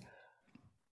 And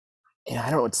I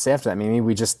don't know what to say after that. I mean,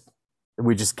 we just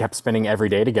kept spending every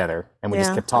day together, and we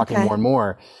just kept talking more and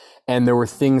more. And there were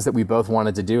things that we both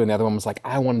wanted to do, and the other one was like,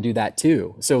 I want to do that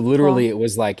too. So literally, It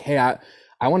was like, hey,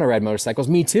 I want to ride motorcycles.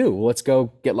 Me too. Well, let's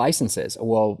go get licenses.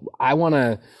 Well, I want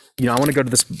to go to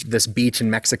this beach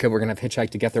in Mexico. We're gonna have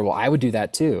hitchhike to get there. Well, I would do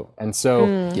that too. And so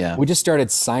we just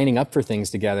started signing up for things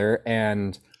together.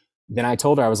 And then I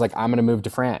told her, I was like, I'm going to move to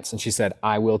France. And she said,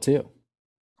 I will too.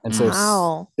 And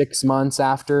so 6 months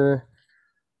after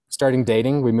starting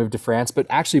dating, we moved to France. But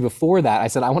actually before that, I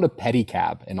said, I want a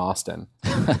pedicab in Austin.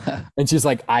 And she's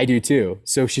like, I do too.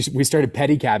 So we started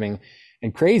pedicabbing,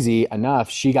 and crazy enough,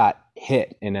 she got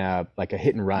hit in a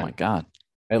hit and run. Oh my God.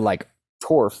 It like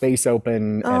tore her face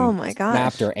open and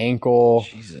snapped her ankle.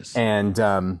 Jesus. And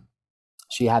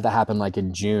she had that happen like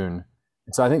in June.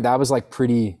 And so I think that was like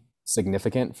pretty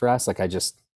significant for us. Like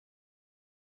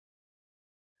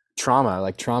trauma,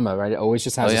 right? It always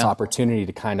just has this opportunity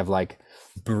to kind of like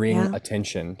bring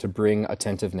attention, to bring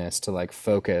attentiveness, to like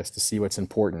focus, to see what's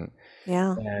important.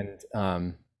 Yeah.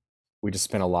 And we just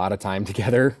spent a lot of time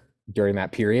together during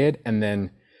that period. And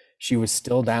then she was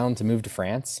still down to move to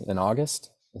France in August.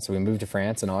 And so we moved to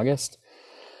France in August.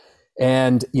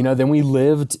 And, then we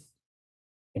lived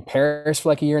in Paris for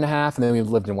like a year and a half. And then we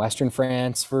lived in Western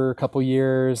France for a couple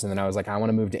years. And then I was like, I want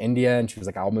to move to India. And she was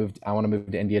like, I want to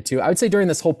move to India too. I would say during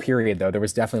this whole period though, there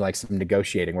was definitely like some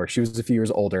negotiating where she was a few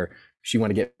years older. She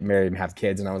wanted to get married and have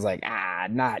kids. And I was like,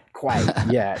 not quite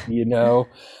yet,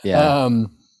 Yeah.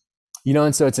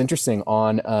 And so it's interesting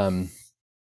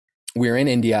we were in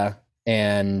India,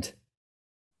 and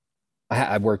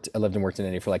I lived and worked in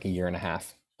India for like a year and a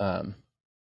half.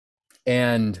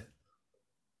 And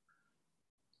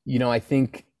I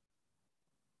think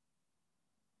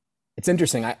it's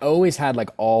interesting. I always had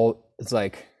it's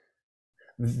like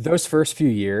those first few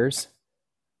years.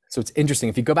 So it's interesting.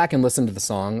 If you go back and listen to the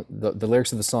song, the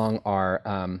lyrics of the song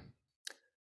are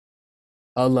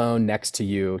alone next to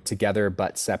you, together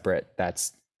but separate.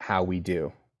 That's how we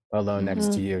do. Alone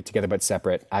next to you, together but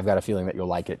separate. I've got a feeling that you'll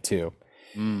like it too.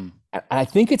 And I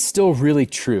think it's still really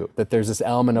true that there's this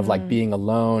element of like being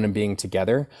alone and being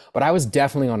together. But I was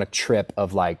definitely on a trip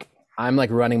of like, I'm like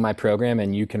running my program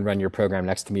and you can run your program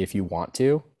next to me if you want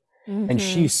to. And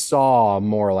she Mm-hmm. saw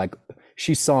more like,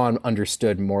 she saw and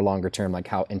understood more longer term, like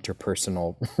how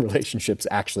interpersonal relationships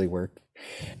actually work.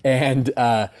 And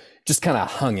just kind of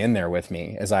hung in there with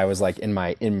me as I was like in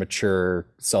my immature,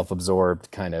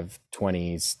 self-absorbed kind of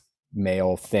 20s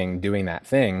male thing, doing that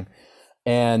thing.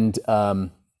 And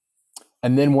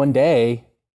then one day,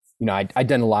 you know, I'd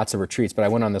done lots of retreats, but I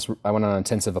went on an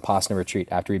intensive Vipassana retreat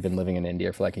after we'd been living in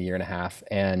India for like a year and a half.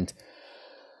 And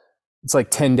it's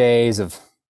like 10 days of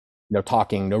no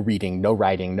talking, no reading, no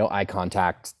writing, no eye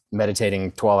contact,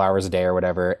 meditating 12 hours a day or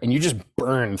whatever. And you just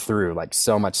burn through like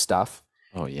so much stuff.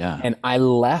 Oh yeah. And I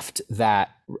left that,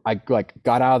 I like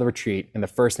got out of the retreat. And the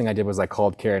first thing I did was I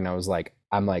called Carrie and I was like,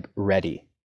 I'm like ready.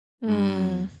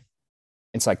 Mm.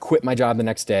 And so I quit my job the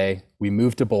next day. We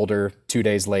moved to Boulder 2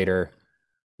 days later.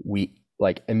 We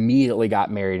like immediately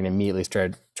got married and immediately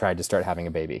tried to start having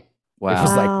a baby. It was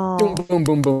Wow. like Wow. boom, boom,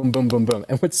 boom, boom, boom, boom, boom.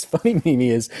 And what's funny to me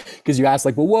is because you asked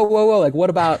like, well, whoa, whoa, whoa, like what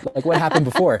about like what happened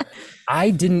before? I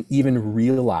didn't even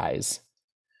realize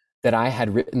that I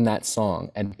had written that song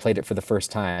and played it for the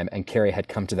first time, and Carrie had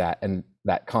come to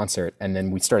that concert, and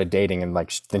then we started dating, and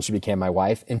like then she became my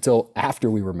wife until after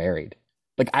we were married.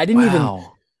 Like I didn't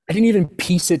Wow. even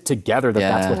piece it together that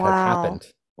that's Yeah. what had Wow. happened.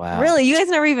 Wow. Really? You guys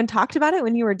never even talked about it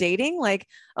when you were dating? Like,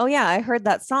 oh yeah, I heard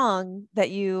that song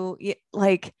that you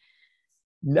like.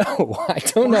 No, I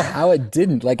don't know how it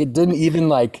didn't. Like it didn't even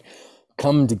like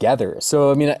come together. So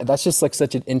I mean, that's just like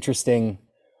such an interesting.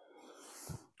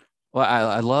 Well,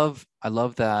 I love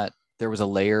that there was a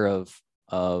layer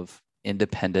of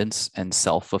independence and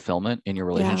self-fulfillment in your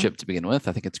Yeah. relationship to begin with.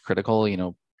 I think it's critical,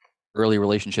 early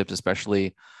relationships,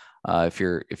 especially if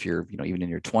you're, even in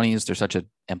your 20s, there's such an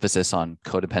emphasis on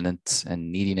codependence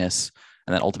and neediness,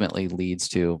 and that ultimately leads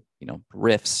to,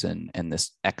 rifts and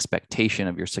this expectation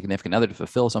of your significant other to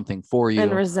fulfill something for you.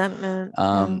 And resentment.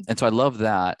 Yeah. And so I love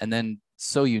that. And then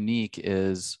so unique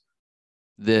is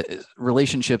the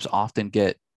relationships often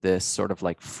get this sort of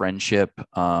like friendship,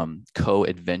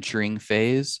 co-adventuring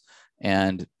phase,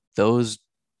 and those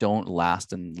don't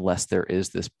last unless there is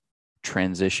this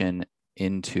transition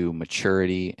into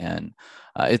maturity. And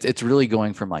it's really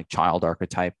going from like child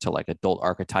archetype to like adult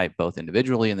archetype, both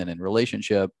individually and then in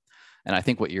relationship. And I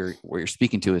think what you're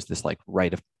speaking to is this like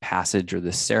rite of passage, or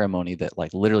this ceremony that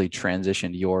like literally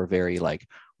transitioned your very like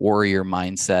warrior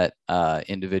mindset,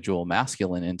 individual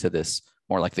masculine, into this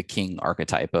more like the king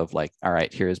archetype of like, all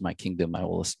right, here is my kingdom. I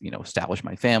will, establish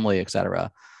my family, etc.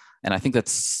 And I think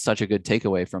that's such a good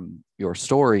takeaway from your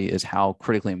story, is how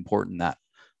critically important that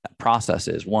process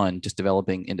is. One, just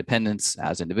developing independence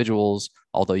as individuals,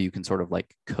 although you can sort of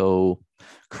like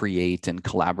co-create and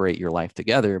collaborate your life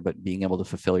together, but being able to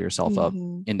fulfill yourself up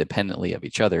independently of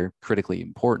each other, critically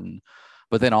important.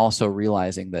 But then also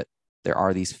realizing that there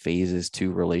are these phases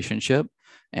to relationship,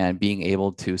 and being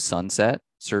able to sunset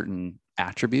certain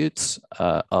attributes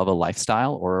of a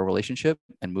lifestyle or a relationship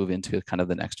and move into kind of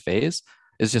the next phase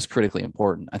is just critically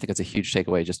important. I think it's a huge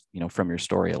takeaway just, from your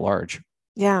story at large.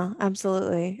 Yeah,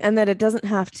 absolutely. And that it doesn't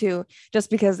have to, just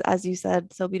because, as you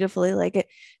said so beautifully, like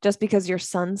just because you're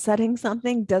sunsetting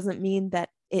something doesn't mean that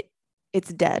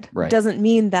it's dead. Right. Doesn't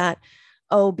mean that,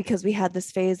 oh, because we had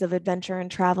this phase of adventure and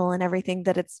travel and everything,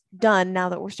 that it's done now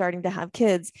that we're starting to have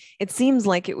kids. It seems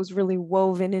like it was really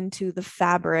woven into the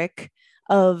fabric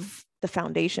of the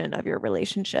foundation of your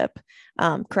relationship.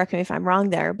 Correct me if I'm wrong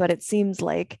there, but it seems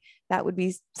like that would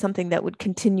be something that would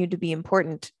continue to be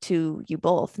important to you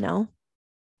both, no?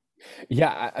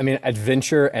 Yeah, I mean,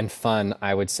 adventure and fun,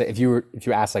 I would say, if you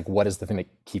ask like what is the thing that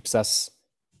keeps us,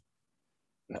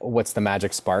 what's the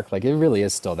magic spark, like it really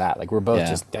is still that. Like we're both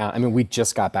just down. I mean, we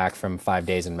just got back from 5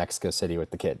 days in Mexico City with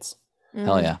the kids.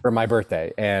 Hell yeah. For my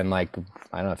birthday. And like,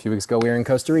 I don't know, a few weeks ago we were in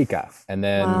Costa Rica, and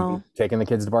then we've taken the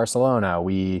kids to Barcelona.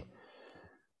 We've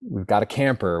got a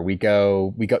camper. We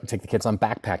go take the kids on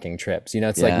backpacking trips.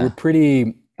 It's like we're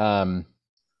pretty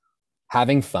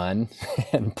having fun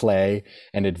and play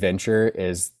and adventure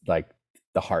is like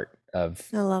the heart of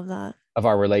I love that. of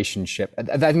our relationship. I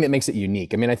think that makes it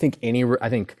unique. I mean, I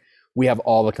think we have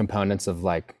all the components of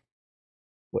like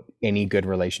what any good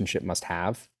relationship must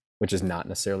have, which is not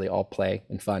necessarily all play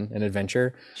and fun and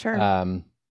adventure. Sure.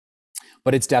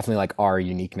 But it's definitely like our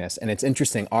uniqueness. And it's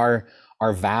interesting, our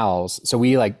vows. So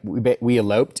we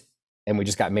eloped and we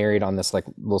just got married on this like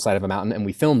little side of a mountain, and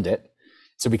we filmed it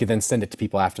so we could then send it to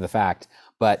people after the fact.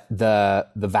 But the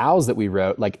vows that we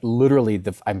wrote, like literally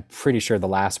I'm pretty sure the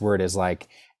last word is like,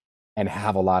 and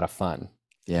have a lot of fun.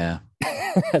 Yeah.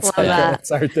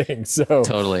 That's our thing. So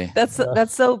totally. That's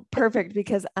so perfect,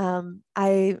 because I'm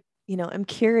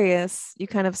curious, you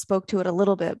kind of spoke to it a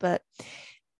little bit, but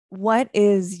what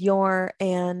is your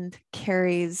and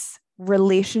Carrie's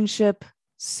relationship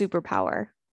superpower?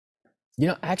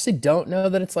 I actually don't know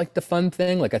that it's like the fun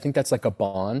thing. Like, I think that's like a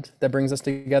bond that brings us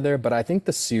together. But I think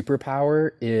the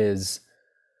superpower is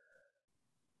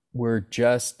we're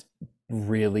just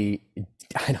really,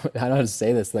 I don't know how to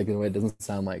say this like in a way it doesn't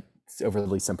sound like it's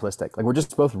overly simplistic. Like, we're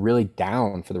just both really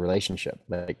down for the relationship,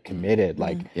 like committed,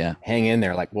 like hang in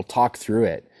there, like we'll talk through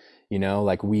it.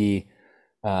 Like we,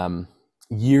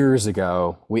 years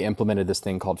ago, we implemented this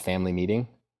thing called family meeting.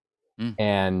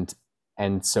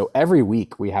 And so every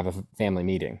week we have a family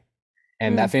meeting,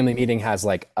 and that family meeting has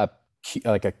like a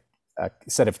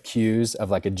set of cues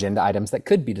of like agenda items that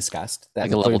could be discussed. That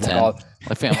like a level 10,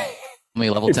 like family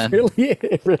level 10.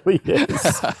 It really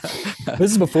is.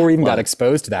 This is before we even got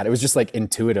exposed to that. It was just like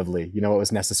intuitively, what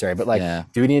was necessary. But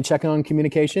like, do we need to check in on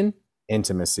communication,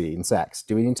 intimacy, and sex?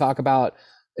 Do we need to talk about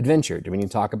adventure? Do we need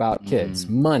to talk about kids,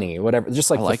 money, whatever?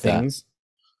 Just like the things.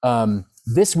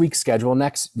 This week's schedule,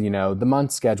 next, the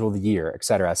month schedule, the year,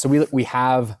 etc. So we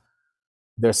have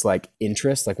this like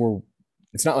interest, like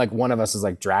it's not like one of us is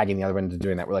like dragging the other one into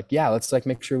doing that. We're like, yeah, let's like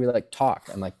make sure we like talk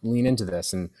and like lean into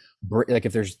this, and like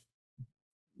if there's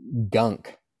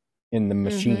gunk in the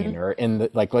machine or in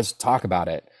the, like, let's talk about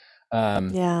it.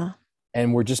 And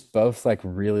we're just both like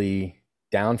really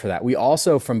down for that. We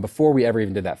also, from before we ever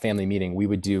even did that family meeting, we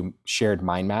would do shared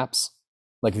mind maps,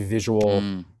 like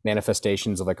visual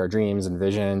manifestations of like our dreams and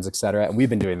visions, etc. And we've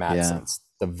been doing that since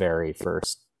the very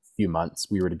first few months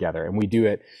we were together. And we do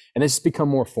it, and it's become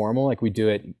more formal. Like, we do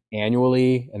it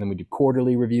annually, and then we do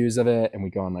quarterly reviews of it, and we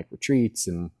go on like retreats,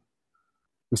 and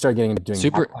we started getting into doing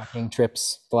backpacking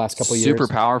trips the last couple of years. Super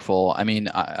powerful. I mean,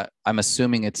 I'm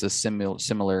assuming it's a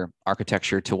similar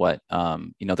architecture to what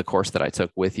the course that I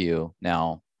took with you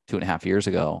now 2.5 years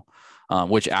ago,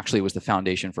 which actually was the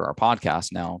foundation for our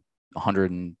podcast now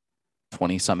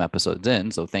 120 some episodes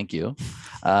in. So thank you.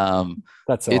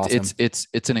 That's so awesome.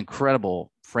 It's an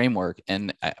incredible framework.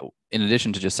 And in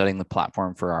addition to just setting the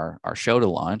platform for our show to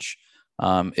launch,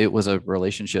 it was a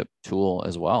relationship tool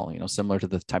as well, similar to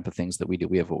the type of things that we do.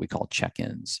 We have what we call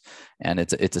check-ins, and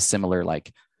it's a similar,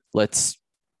 like, let's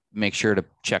make sure to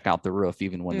check out the roof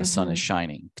even when the sun is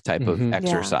shining type of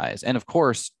exercise. And of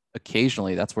course,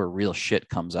 occasionally that's where real shit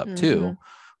comes up too.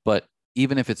 But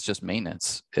even if it's just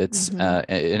maintenance, it's and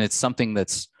it's something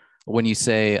that's, when you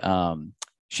say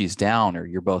she's down or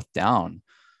you're both down,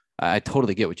 I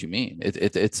totally get what you mean.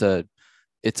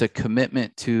 It's a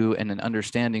commitment to and an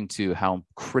understanding to how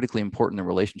critically important the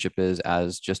relationship is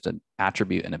as just an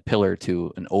attribute and a pillar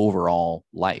to an overall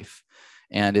life.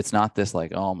 And it's not this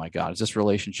like, oh my God, it's this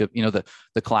relationship,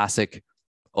 the classic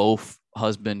oaf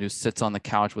husband who sits on the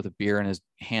couch with a beer in his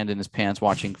hand in his pants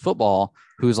watching football,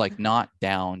 who's like not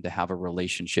down to have a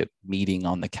relationship meeting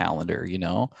on the calendar,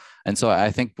 And so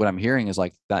I think what I'm hearing is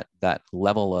like that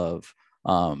level of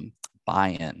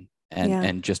buy-in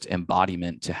and just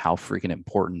embodiment to how freaking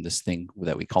important this thing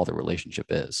that we call the relationship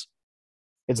is.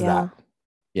 It's that.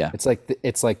 Yeah. It's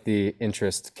like the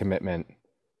interest, commitment.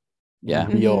 Yeah.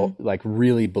 Real, like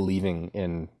really believing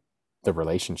in the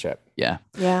relationship. Yeah.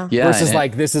 Versus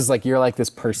like, this is like, you're like this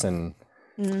person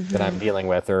that I'm dealing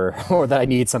with or that I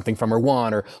need something from or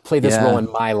want or play this role in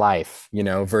my life,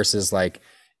 versus like,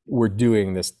 we're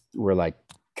doing this, we're like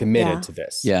committed to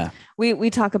this. Yeah. We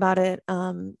talk about it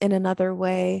in another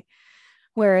way,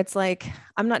 where it's like,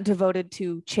 I'm not devoted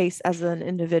to Chase as an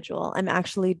individual. I'm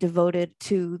actually devoted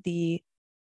to the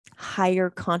higher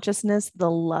consciousness,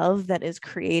 the love that is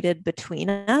created between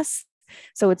us.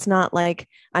 So it's not like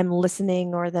I'm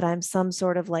listening or that I'm some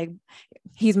sort of like,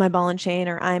 he's my ball and chain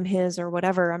or I'm his or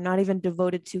whatever. I'm not even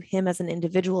devoted to him as an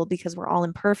individual because we're all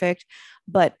imperfect,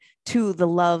 but to the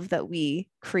love that we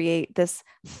create, this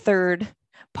third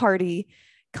party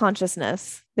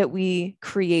consciousness that we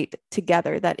create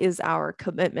together. That is our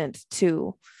commitment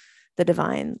to the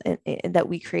divine that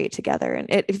we create together. And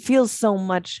it feels so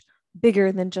much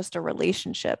bigger than just a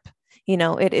relationship.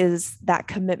 It is that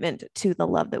commitment to the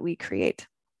love that we create.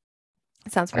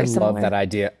 It sounds very similar. I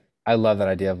love that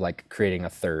idea of like creating a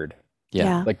third.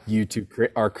 Yeah. Like you two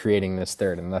are creating this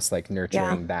third, and thus like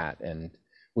nurturing that and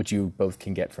what you both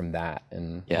can get from that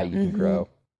and how you can grow.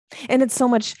 And it's so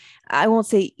much, I won't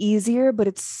say easier, but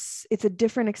it's a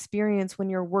different experience when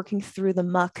you're working through the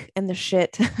muck and the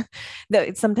shit that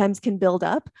it sometimes can build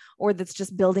up, or that's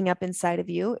just building up inside of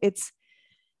you. It's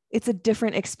a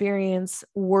different experience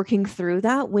working through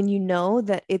that when you know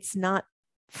that it's not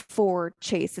for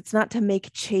Chase. It's not to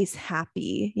make Chase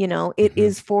happy. It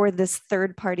is for this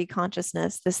third party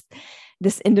consciousness,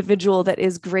 this individual that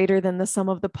is greater than the sum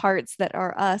of the parts that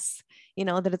are us,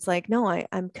 that it's like, no,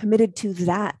 I'm committed to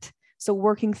that. So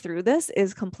working through this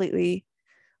is completely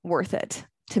worth it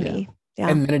to me. Yeah.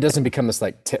 And then it doesn't become this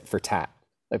like tit for tat.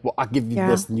 Like, well, I'll give you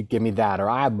this and you give me that, or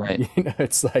Right.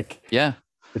 it's like, Yeah.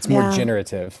 it's more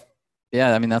generative.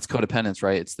 Yeah. I mean, that's codependence,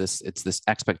 right? It's this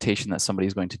expectation that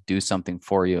somebody's going to do something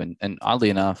for you. And oddly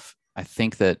enough, I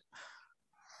think that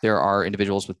there are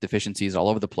individuals with deficiencies all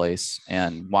over the place.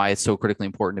 And why it's so critically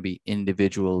important to be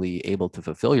individually able to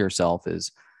fulfill yourself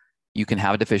is you can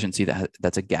have a deficiency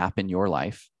that's a gap in your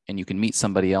life, and you can meet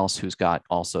somebody else who's got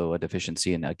also a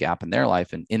deficiency and a gap in their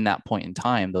life. And in that point in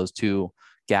time, those two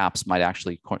gaps might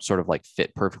actually sort of like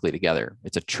fit perfectly together.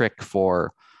 It's a trick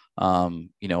for,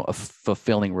 a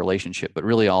fulfilling relationship, but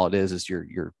really all it is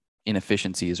your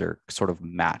inefficiencies are sort of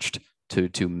matched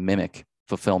to mimic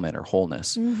fulfillment or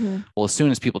wholeness. Well, as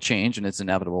soon as people change, and it's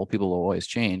inevitable, people will always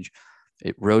change,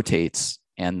 it rotates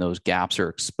and those gaps are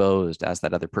exposed as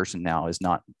that other person now is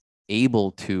not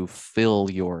able to fill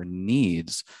your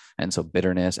needs. And so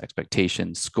bitterness,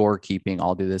 expectations, scorekeeping,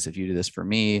 I'll do this if you do this for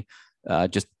me,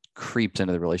 just creeps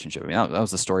into the relationship. I mean, that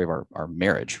was the story of our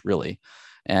marriage, really.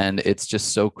 And it's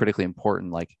just so critically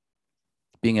important, like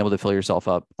being able to fill yourself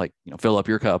up, like, fill up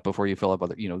your cup before you fill up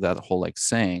other, that whole like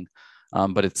saying.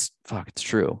 But it's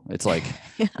true. It's like,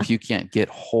 if you can't get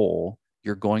whole,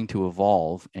 you're going to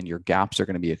evolve and your gaps are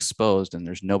going to be exposed and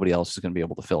there's nobody else who's going to be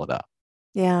able to fill it up.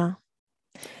 Yeah.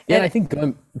 Yeah, and I think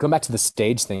going back to the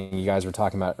stage thing you guys were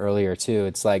talking about earlier too,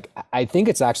 it's like, I think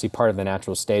it's actually part of the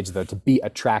natural stage though, to be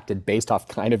attracted based off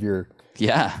kind of your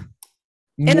and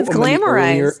it's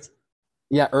glamorized.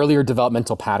 Earlier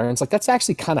developmental patterns. Like that's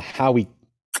actually kind of how we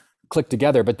click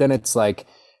together. But then it's like,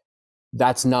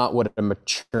 that's not what a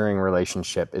maturing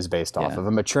relationship is based off of.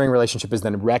 A maturing relationship is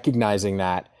then recognizing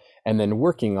that and then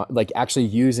working on, like, actually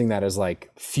using that as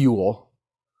like fuel,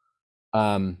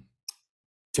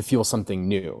 to fuel something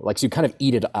new. Like, so you kind of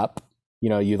eat it up,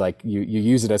 you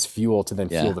use it as fuel to then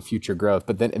fuel the future growth,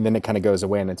 but then it kind of goes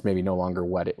away and it's maybe no longer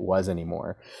what it was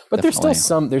anymore. But there's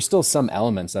still some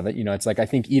elements of it. It's like, I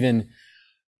think even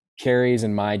Carrie's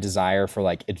and my desire for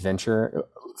like adventure,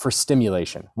 for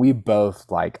stimulation, we both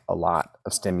like a lot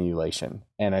of stimulation,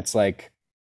 and it's like,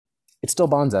 it still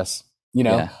bonds us.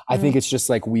 I think it's just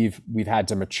like we've had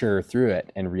to mature through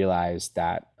it and realize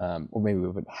that, or maybe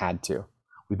we've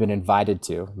been invited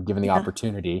to, given the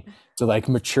opportunity to like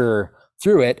mature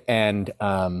through it, and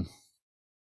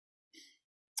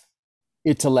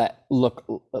it to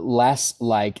look less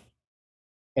like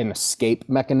an escape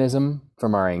mechanism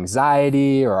from our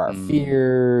anxiety or our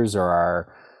fears or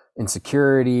our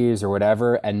insecurities or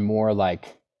whatever, and more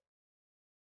like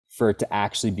for it to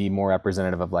actually be more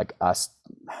representative of like us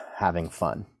having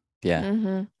fun.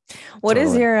 Yeah. What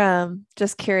is your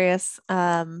just curious,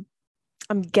 I'm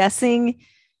guessing,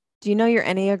 do you know your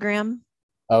Enneagram?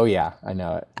 Oh yeah, I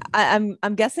know it.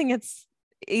 I'm guessing it's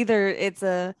either it's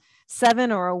a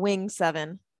 7 or a wing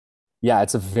 7. Yeah,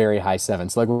 it's a very high 7.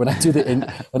 So like when I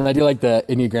do like the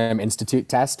Enneagram Institute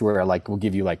test, where like we'll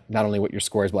give you like not only what your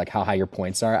score is, but like how high your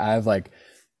points are. I have like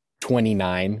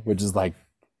 29, which is like,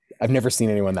 I've never seen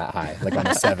anyone that high, like on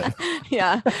a 7.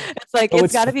 Yeah, it's like,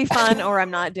 it's got to be fun or I'm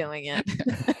not doing it.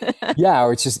 Yeah,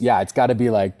 or it's just, it's got to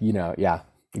be like,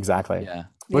 exactly. Yeah.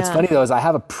 What's funny though is I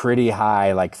have a pretty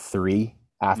high like 3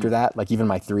 after that. Like even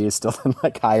my 3 is still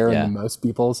like higher than most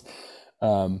people's.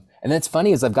 And that's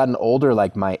funny, as I've gotten older,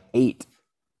 like my 8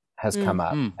 has come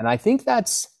up. And I think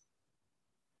that's,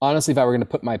 honestly, if I were going to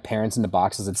put my parents into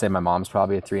boxes, I'd say my mom's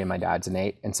probably a 3 and my dad's an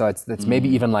 8. And so it's maybe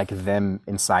even like them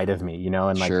inside of me,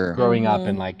 and like growing up,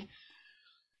 and like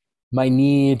my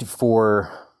need for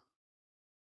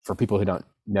people who don't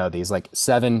know these, like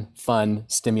 7, fun,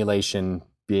 stimulation,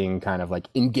 being kind of like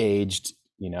engaged,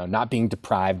 not being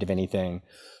deprived of anything.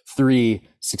 3,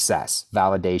 success,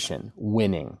 validation,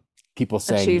 winning. People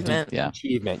saying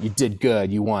achievement, you did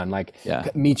good, you won. Like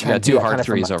me trying to do 2 hard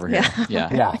 3s over here.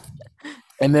 Yeah.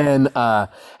 And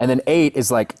then 8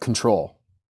 is like control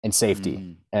and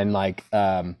safety. And like,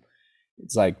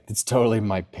 it's like, it's totally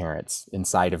my parents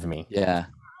inside of me. Yeah.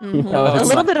 A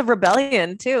little bit of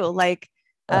rebellion too, like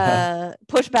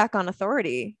push back on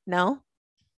authority. No?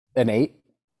 An 8?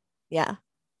 Yeah.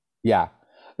 Yeah.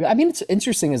 I mean, it's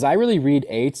interesting, as I really read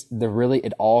 8s,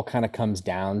 it all kind of comes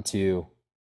down to,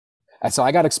 so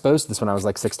I got exposed to this when I was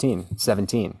like 16,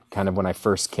 17, kind of when I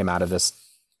first came out of this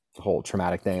whole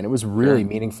traumatic thing. And it was really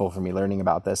meaningful for me learning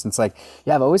about this. And it's like,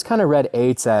 I've always kind of read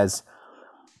 8s as,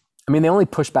 I mean, they only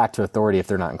push back to authority if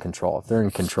they're not in control. If they're in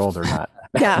control, they're not.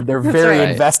 They're very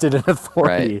invested in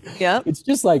authority. Right. Yeah. It's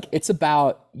just like, it's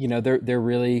about,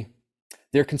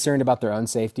 they're concerned about their own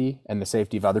safety and the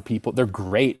safety of other people. They're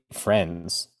great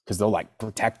friends because they'll like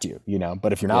protect you,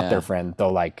 but if you're not their friend,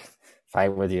 they'll like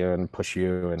fight with you and push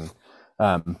you. And,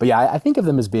 but I think of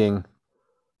them as being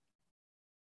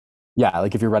Yeah,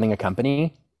 like if you're running a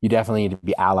company, you definitely need to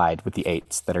be allied with the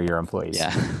eights that are your employees.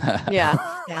 Yeah.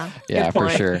 Yeah. Yeah, Good for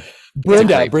point. sure.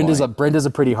 Brenda's a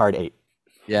pretty hard eight.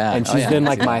 Yeah. And Oh, she's yeah. been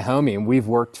like Yeah. my homie, and we've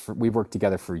worked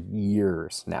together for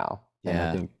years now. And I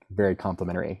Yeah. think very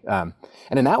complimentary. And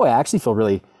in that way, I actually feel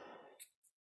really,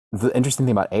 the interesting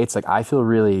thing about eights, like I feel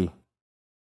really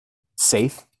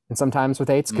safe and sometimes with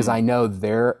eights because I know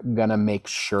they're gonna make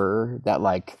sure that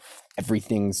like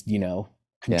everything's,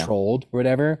 controlled or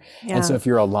whatever. Yeah. And so if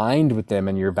you're aligned with them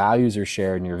and your values are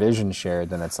shared and your vision shared,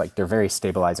 then it's like they're very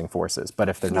stabilizing forces. But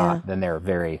if they're not, then they're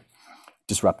very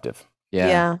disruptive.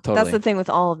 Yeah. That's Totally. the thing with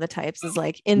all of the types is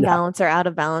like in balance or out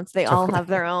of balance. They all have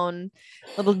their own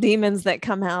little demons that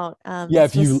come out. Yeah,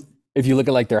 if you look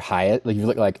at like their highest, like if you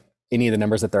look at like any of the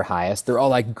numbers at their highest, they're all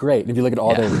like great. And if you look at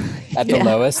all their at the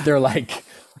lowest, they're like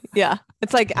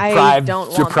it's like I don't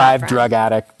want deprived that drug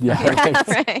addict. Yeah,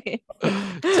 right.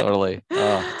 Totally.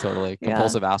 Oh, totally.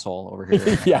 Compulsive asshole over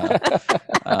here. Yeah.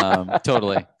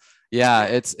 Totally. Yeah,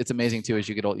 it's amazing too as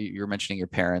you get old. You're mentioning your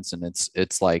parents, and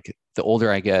it's like the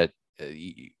older I get,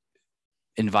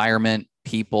 environment,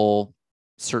 people,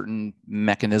 certain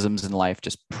mechanisms in life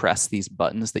just press these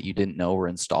buttons that you didn't know were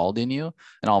installed in you,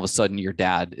 and all of a sudden your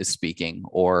dad is speaking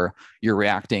or you're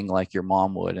reacting like your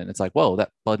mom would, and it's like, whoa,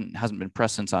 that button hasn't been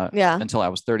pressed until I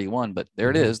was 31, but there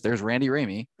it is. There's Randy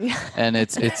Ramey. And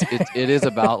it is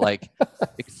about like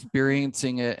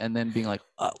experiencing it and then being like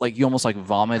you almost like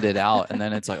vomit it out, and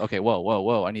then it's like, okay,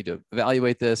 whoa, I need to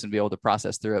evaluate this and be able to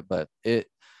process through it. But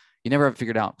you never have it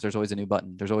figured out because there's always a new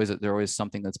button. There's always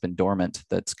something that's been dormant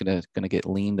that's gonna get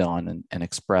leaned on and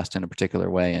expressed in a particular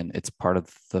way, and it's part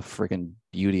of the freaking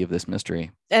beauty of this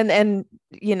mystery. And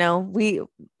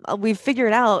we've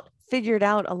figured out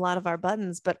a lot of our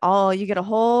buttons, but you get a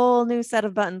whole new set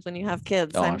of buttons when you have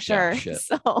kids. I'm sure.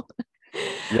 So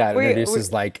yeah, it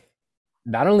introduces like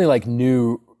not only like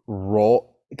new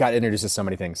role. God, introduces so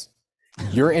many things.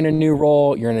 You're in a new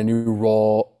role. You're in a new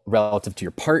role relative to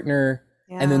your partner.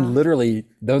 Yeah. And then literally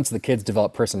once the kids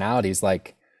develop personalities,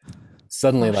 like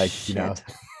suddenly you've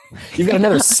got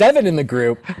another 7 in the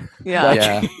group.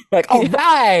 Yeah. Like, all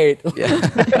right. Yeah.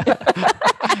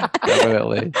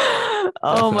 Definitely.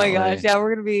 Oh my gosh. Yeah.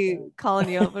 We're going to be calling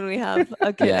you up when we have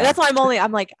a kid. Yeah. That's why I'm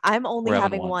only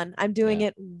having one. I'm doing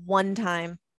it one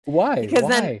time. Why? Because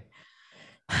then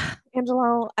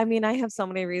Angelo, I mean, I have so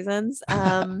many reasons.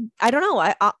 I don't know.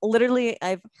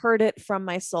 I've heard it from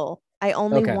my soul. I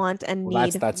only want and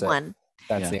need that's one.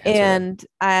 That's the answer. And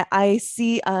I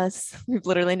see us, we've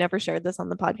literally never shared this on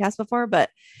the podcast before, but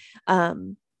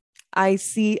I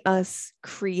see us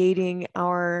creating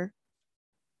our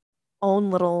own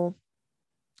little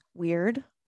weird,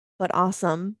 but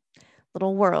awesome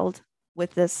little world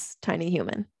with this tiny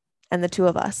human and the two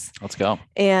of us. Let's go.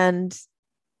 And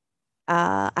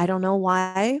I don't know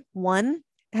why one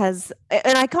has,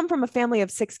 and I come from a family of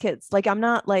 6 kids. Like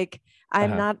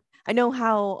I know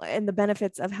how and the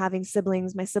benefits of having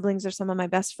siblings. My siblings are some of my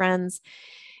best friends,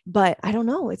 but I don't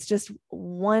know. It's just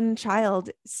one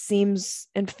child seems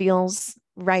and feels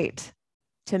right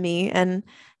to me and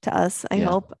to us, I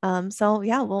hope. So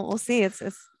yeah, we'll see. It's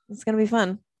going to be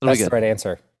fun. That's the right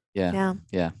answer. Yeah.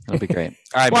 That'll be great.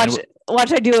 All right,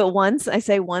 watch I do it once. I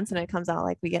say once and it comes out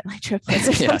like we get like triplets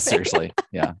or something. Yeah, seriously.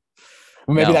 Yeah.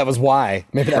 Well, maybe that was why.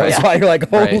 Maybe that was why you're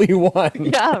like only one.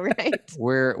 Yeah, right.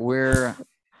 We're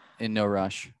in no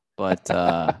rush, but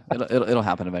it'll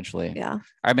happen eventually. Yeah. All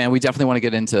right, man. We definitely want to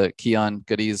get into Keon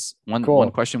goodies.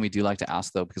 One question we do like to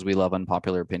ask though, because we love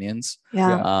unpopular opinions.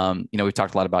 Yeah. We've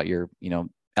talked a lot about your,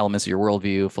 elements of your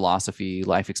worldview, philosophy,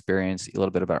 life experience, a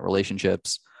little bit about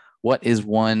relationships. What is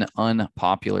one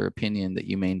unpopular opinion that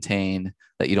you maintain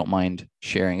that you don't mind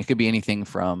sharing? It could be anything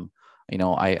from,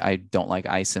 I don't like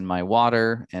ice in my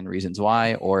water and reasons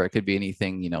why, or it could be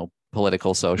anything,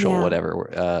 political, social,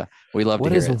 whatever. We love to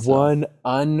hear it. What is one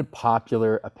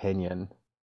unpopular opinion?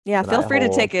 Yeah, feel free to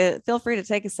take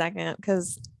a second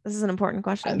because this is an important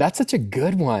question. That's such a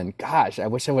good one. Gosh, I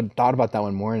wish I would have thought about that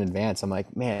one more in advance. I'm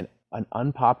like, man, an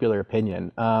unpopular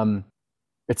opinion.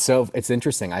 It's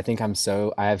interesting. I think I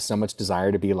have so much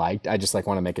desire to be liked. I just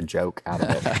want to make a joke out of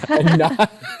it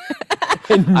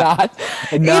and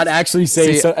not actually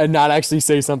say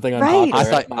something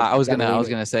unpopular. Right. I was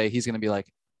gonna say he's gonna be like,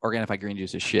 Organifi green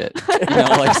juice is shit,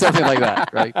 like something like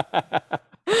that, right?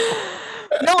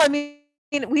 No, I mean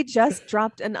we just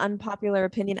dropped an unpopular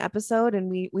opinion episode, and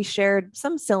we shared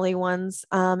some silly ones,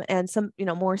 and some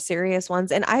more serious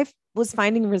ones, and I was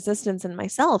finding resistance in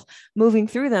myself moving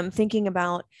through them, thinking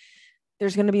about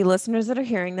there's going to be listeners that are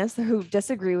hearing this who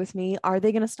disagree with me. Are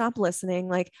they going to stop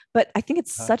listening? But I think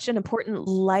it's such an important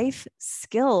life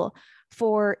skill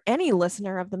for any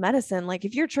listener of the medicine, like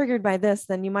if you're triggered by this,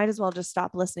 then you might as well just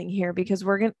stop listening here, because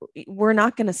we're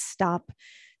not going to stop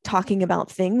talking about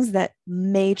things that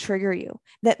may trigger you,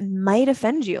 that might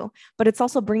offend you, but it's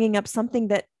also bringing up something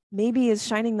that maybe is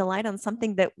shining the light on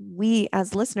something that we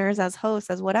as listeners, as hosts,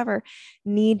 as whatever,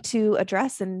 need to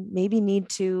address and maybe need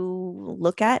to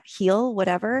look at, heal,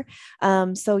 whatever.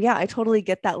 So yeah, I totally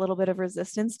get that little bit of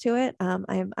resistance to it.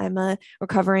 I'm a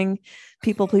recovering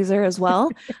people pleaser as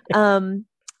well.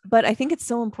 But I think it's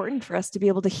so important for us to be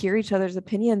able to hear each other's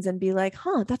opinions and be like,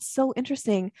 that's so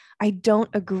interesting. I don't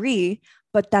agree,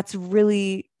 but that's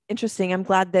really interesting. I'm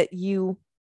glad that you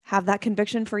have that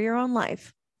conviction for your own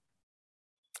life.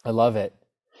 I love it.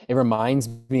 It reminds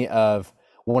me of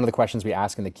one of the questions we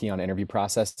ask in the Keon interview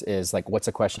process is like, what's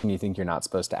a question you think you're not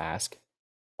supposed to ask?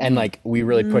 And like, we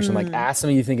really push them, like, ask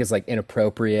something you think is like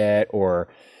inappropriate, or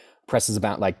Press is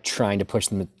about like trying to push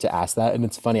them to ask that. And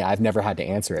it's funny, I've never had to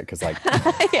answer it because like,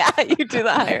 yeah, you do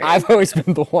that. I've always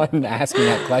been the one asking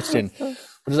that question.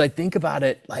 But as I think about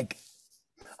it, like,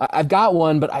 I've got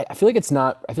one, but I feel like it's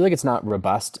not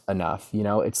robust enough. You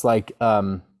know, it's like,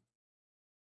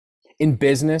 in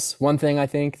business, one thing I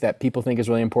think that people think is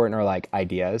really important are like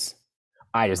ideas.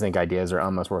 I just think ideas are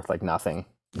almost worth like nothing.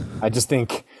 I just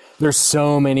think there's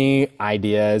so many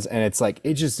ideas, and it's like,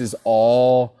 it just is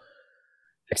all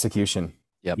execution.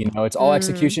 Yep. You know, it's all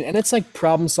execution, and it's like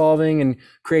problem solving and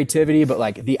creativity, but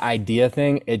like the idea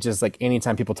thing, it just like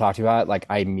anytime people talk to you about it, like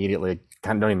I immediately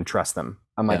kind of don't even trust them.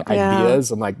 I'm like, ideas,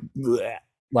 I'm like, bleh.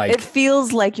 Like, it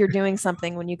feels like you're doing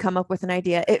something when you come up with an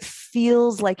idea. It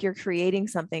feels like you're creating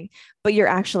something, but you're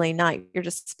actually not. You're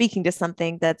just speaking to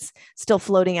something that's still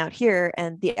floating out here.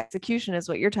 And the execution is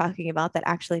what you're talking about that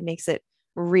actually makes it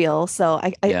real. So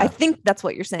I think that's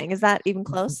what you're saying. Is that even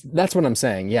close? That's what I'm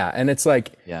saying. Yeah. And it's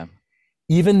like,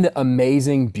 even the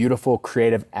amazing, beautiful,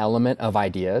 creative element of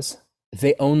ideas,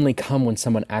 they only come when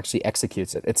someone actually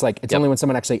executes it. It's like, it's only when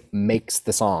someone actually makes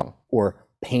the song or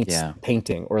paints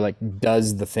painting or like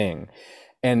does the thing.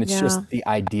 And it's just the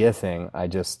idea thing. I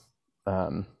just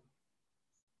totally.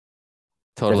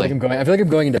 I feel like I'm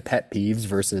going into pet peeves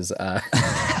versus no,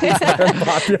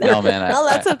 man. No,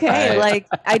 that's okay. Like,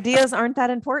 ideas aren't that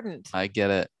important. I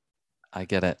get it.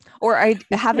 Or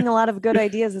having a lot of good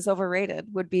ideas is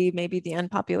overrated would be maybe the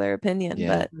unpopular opinion.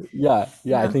 But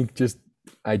I think just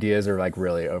ideas are like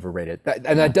really overrated.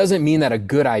 That doesn't mean that a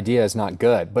good idea is not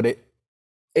good, but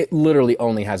it literally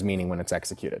only has meaning when it's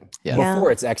executed.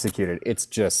 Before it's executed, it's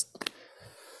just.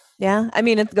 Yeah. I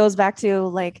mean, it goes back to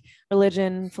like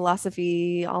religion,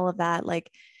 philosophy, all of that, like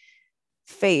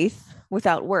faith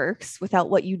without works, without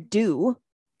what you do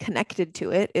connected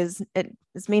to it is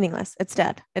meaningless. It's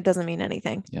dead. It doesn't mean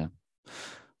anything. Yeah.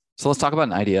 So let's talk about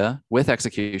an idea with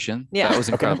execution. Yeah. That was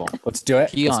incredible. Okay. Let's do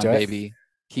it. Keon, baby.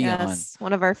 Keon. Yes,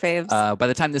 one of our faves. By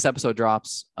the time this episode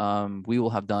drops, we will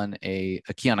have done a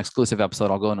Keon exclusive episode.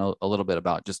 I'll go in a little bit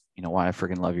about just, why I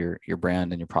freaking love your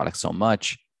brand and your product so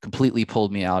much. Completely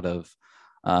pulled me out of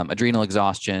adrenal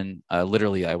exhaustion.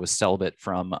 Literally, I was celibate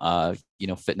from,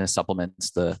 fitness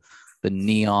supplements, the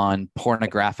neon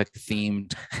pornographic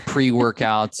themed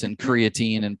pre-workouts and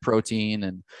creatine and protein.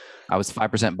 And I was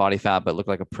 5% body fat, but looked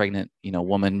like a pregnant,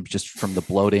 woman just from the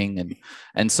bloating.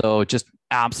 And so just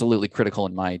absolutely critical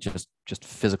in my just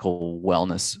physical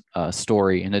wellness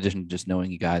story, in addition to just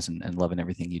knowing you guys and loving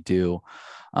everything you do.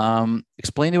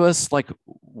 Explain to us, like,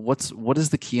 what is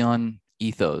the Keon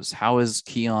ethos? How is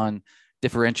Keon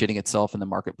differentiating itself in the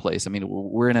marketplace? I mean,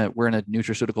 we're in a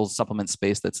nutraceutical supplement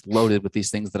space that's loaded with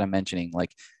these things that I'm mentioning,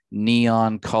 like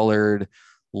neon colored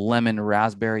lemon,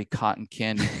 raspberry, cotton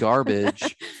candy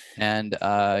garbage. And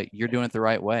you're doing it the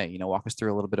right way. Walk us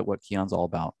through a little bit of what Keon's all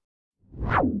about.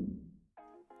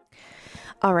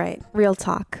 All right, real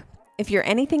talk. If you're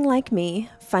anything like me,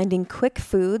 finding quick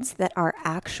foods that are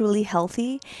actually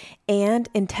healthy and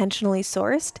intentionally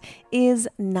sourced is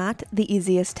not the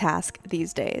easiest task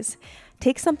these days.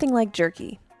 Take something like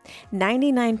jerky.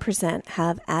 99%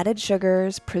 have added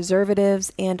sugars,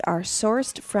 preservatives, and are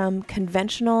sourced from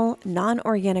conventional,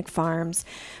 non-organic farms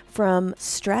from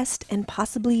stressed and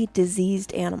possibly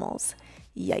diseased animals.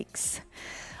 Yikes.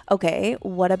 Okay,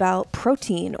 what about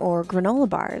protein or granola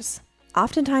bars?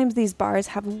 Oftentimes these bars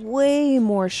have way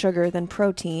more sugar than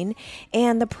protein,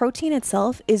 and the protein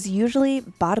itself is usually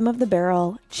bottom of the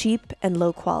barrel, cheap and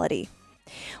low quality.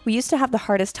 We used to have the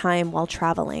hardest time while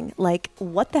traveling, like,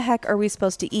 what the heck are we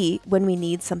supposed to eat when we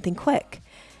need something quick?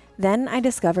 Then I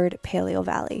discovered Paleo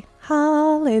Valley.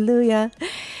 Hallelujah.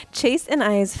 Chase and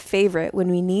I's favorite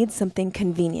when we need something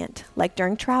convenient, like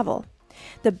during travel.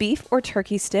 The beef or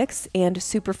turkey sticks and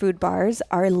superfood bars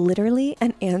are literally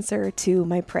an answer to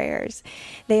my prayers.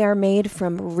 They are made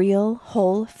from real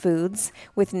whole foods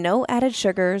with no added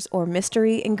sugars or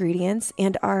mystery ingredients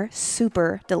and are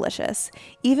super delicious.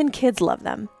 Even kids love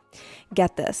them.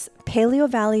 Get this, Paleo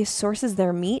Valley sources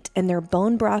their meat and their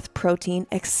bone broth protein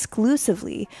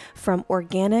exclusively from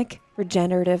organic,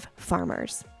 regenerative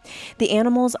farmers. The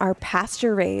animals are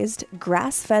pasture raised,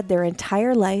 grass fed their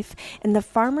entire life, and the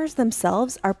farmers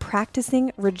themselves are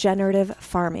practicing regenerative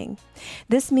farming.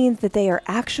 This means that they are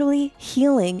actually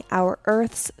healing our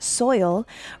Earth's soil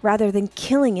rather than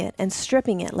killing it and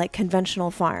stripping it like conventional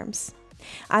farms.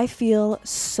 I feel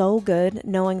so good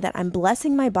knowing that I'm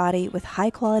blessing my body with high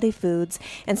quality foods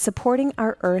and supporting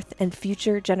our Earth and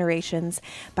future generations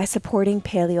by supporting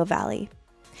Paleo Valley.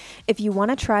 If you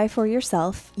want to try for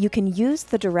yourself, you can use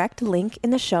the direct link in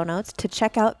the show notes to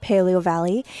check out Paleo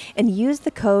Valley and use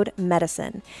the code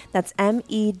MEDICINE, that's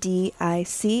MEDICIN,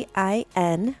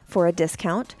 for a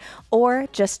discount, or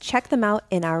just check them out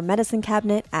in our medicine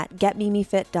cabinet at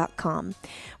getmimifit.com.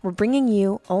 We're bringing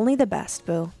you only the best,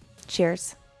 boo.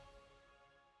 Cheers.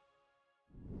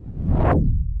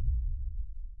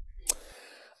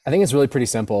 I think it's really pretty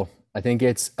simple. I think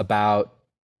it's about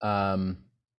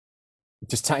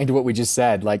just tying to what we just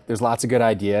said. Like, there's lots of good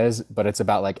ideas, but it's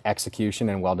about like execution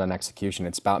and well done execution.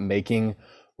 It's about making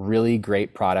really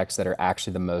great products that are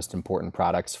actually the most important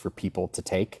products for people to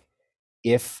take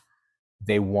if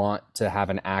they want to have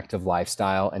an active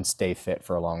lifestyle and stay fit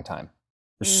for a long time.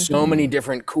 There's so many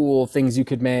different cool things you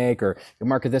could make, or you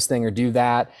market this thing or do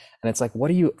that. And it's like, what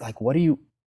do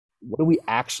we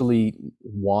actually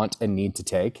want and need to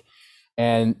take?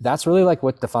 And that's really like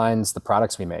what defines the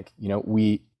products we make. You know,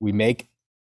 we make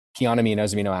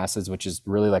Keanoaminos, amino acids, which is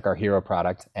really like our hero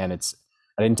product. And I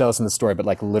didn't tell this in the story, but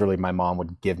like literally my mom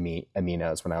would give me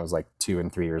aminos when I was like 2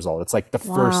 and 3 years old. It's like the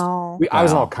first, I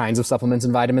was on all kinds of supplements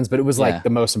and vitamins, but it was like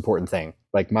the most important thing.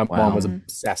 Like my mom was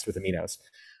obsessed with aminos.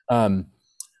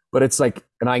 But it's like,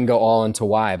 and I can go all into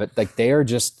why, but like if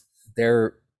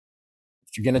you're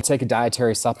going to take a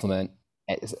dietary supplement,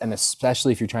 and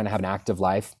especially if you're trying to have an active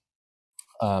life,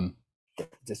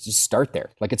 just start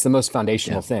there. Like, it's the most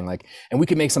foundational thing. Like, and we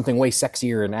could make something way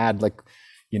sexier and add like,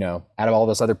 you know, add all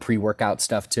this other pre-workout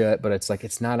stuff to it, but it's like,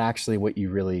 it's not actually what you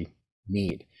really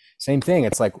need. Same thing.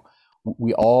 It's like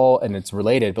we all, and it's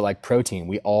related, but like protein,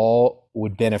 we all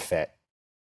would benefit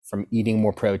from eating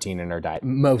more protein in our diet.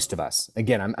 Most of us.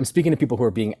 Again, I'm speaking to people who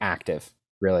are being active,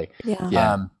 really.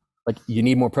 Like, you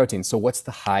need more protein. So what's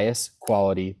the highest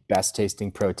quality, best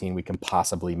tasting protein we can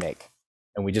possibly make?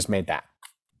 And we just made that.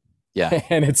 Yeah.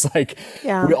 And it's like,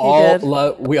 we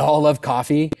all love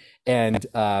coffee, and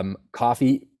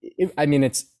coffee,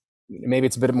 maybe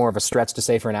it's a bit more of a stretch to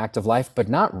say for an active life, but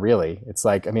not really. It's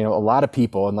like, I mean, a lot of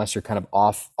people, unless you're kind of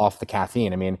off the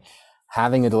caffeine, I mean,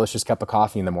 having a delicious cup of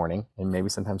coffee in the morning, and maybe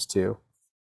sometimes 2,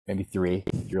 maybe 3,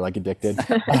 if you're like addicted.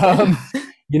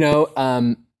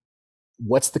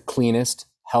 What's the cleanest,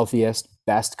 healthiest,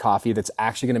 best coffee that's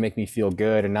actually going to make me feel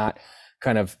good and not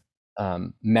kind of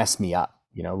mess me up,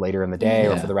 you know, later in the day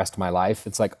or for the rest of my life?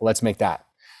 It's like, let's make that.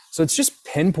 So it's just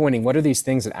pinpointing what are these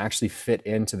things that actually fit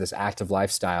into this active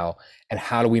lifestyle, and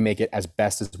how do we make it as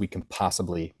best as we can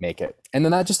possibly make it? And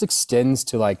then that just extends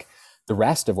to like the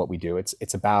rest of what we do.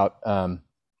 It's about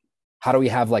how do we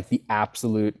have like the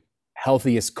absolute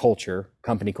healthiest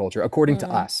company culture, according to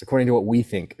us, according to what we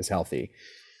think is healthy,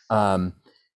 and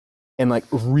like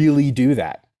really do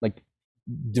that, like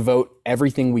devote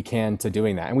everything we can to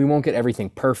doing that. And we won't get everything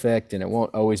perfect, and it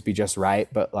won't always be just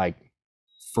right, but like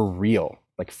for real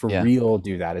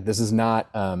do that. This is not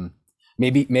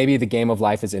maybe the game of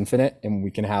life is infinite and we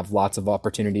can have lots of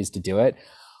opportunities to do it,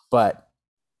 but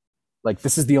like,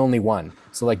 this is the only one.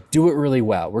 So like, do it really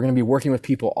well. We're going to be working with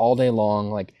people all day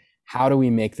long. Like, how do we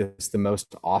make this the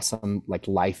most awesome like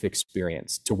life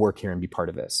experience to work here and be part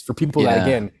of this for people that,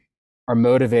 again, are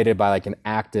motivated by like an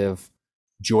active,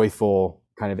 joyful,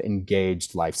 kind of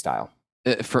engaged lifestyle?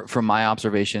 From my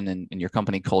observation in your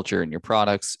company culture and your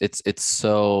products, it's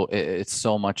so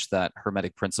much that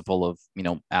hermetic principle of, you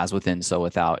know, as within, so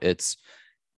without. It's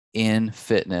in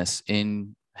fitness,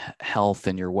 in health,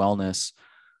 and your wellness.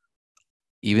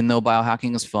 Even though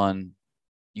biohacking is fun,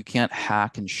 you can't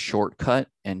hack and shortcut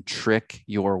and trick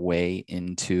your way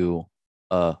into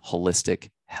a holistic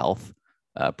health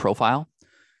profile.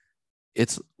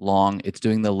 It's long. It's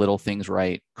doing the little things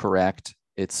right, correct.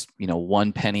 It's, you know,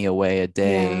 1 penny away a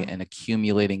day and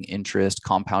accumulating interest,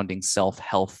 compounding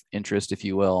self-health interest, if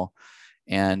you will.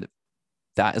 And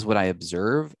that is what I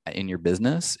observe in your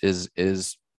business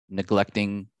is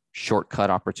neglecting shortcut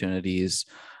opportunities,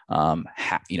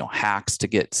 hacks to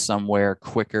get somewhere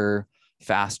quicker,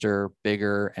 faster,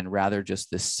 bigger, and rather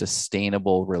just this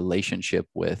sustainable relationship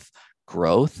with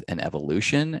growth and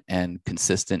evolution and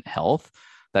consistent health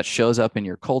that shows up in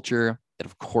your culture. It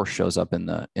of course shows up in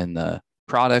the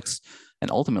products, and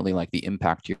ultimately like the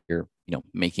impact you're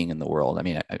making in the world. I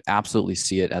mean, I absolutely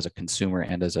see it as a consumer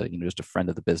and as a just a friend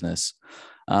of the business.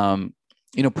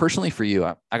 Personally for you,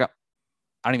 I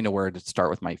don't even know where to start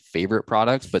with my favorite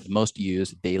products, but most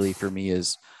used daily for me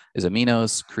is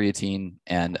aminos, creatine,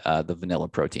 and the vanilla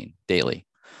protein daily.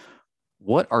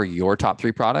 What are your top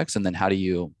 3 products, and then how do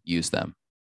you use them?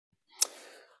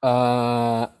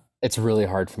 It's really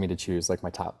hard for me to choose like my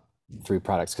top 3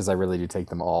 products because I really do take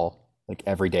them all like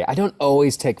every day. I don't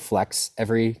always take Flex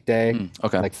every day.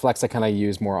 Okay. Like Flex, I kind of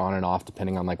use more on and off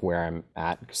depending on like where I'm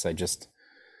at because I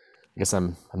guess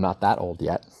I'm not that old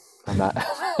yet. I'm not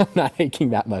I'm not aching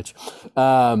that much.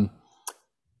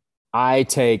 I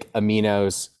take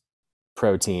aminos,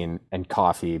 protein, and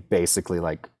coffee basically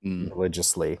like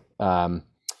religiously.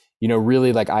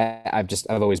 Really like I've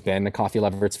always been a coffee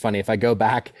lover. It's funny if I go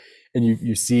back and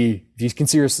you see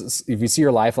if you see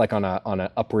your life like on an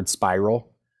upward spiral.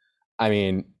 I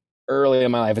mean, early in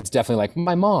my life, it's definitely like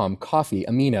my mom, coffee,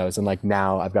 aminos, and like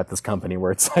now I've got this company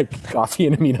where it's like coffee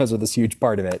and aminos are this huge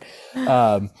part of it.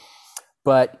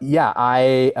 But yeah,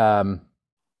 I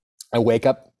wake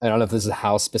up. I don't know if this is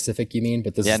how specific you mean,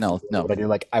 but this is no. what I do.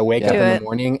 Like I wake up in the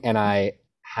morning and I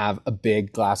have a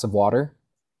big glass of water,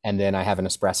 and then I have an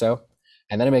espresso,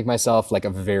 and then I make myself like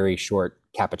a very short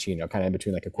cappuccino, kind of in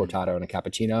between like a cortado and a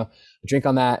cappuccino. I drink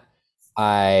on that.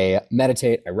 I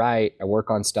meditate, I write, I work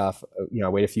on stuff, I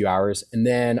wait a few hours, and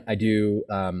then I do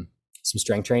some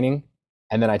strength training,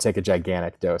 and then I take a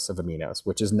gigantic dose of aminos,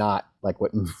 which is not like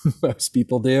what most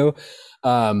people do.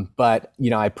 But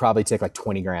I probably take like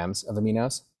 20 grams of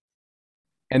aminos.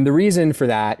 And the reason for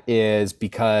that is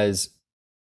because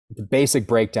the basic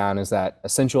breakdown is that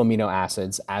essential amino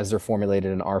acids, as they're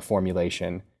formulated in our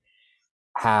formulation,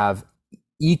 have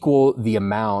equal the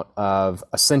amount of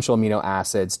essential amino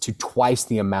acids to twice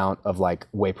the amount of like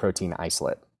whey protein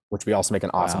isolate, which we also make an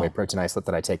awesome whey protein isolate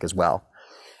that I take as well.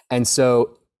 And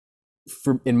so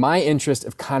in my interest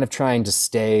of kind of trying to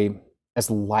stay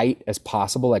as light as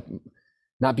possible, like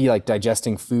not be like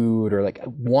digesting food or like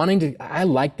wanting to, I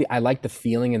like the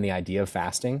feeling and the idea of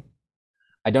fasting.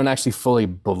 I don't actually fully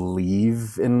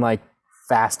believe in like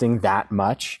fasting that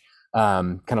much.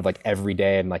 Kind of like every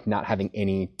day and like not having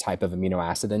any type of amino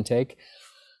acid intake.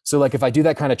 So like if I do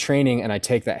that kind of training and I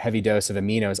take that heavy dose of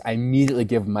aminos, I immediately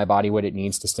give my body what it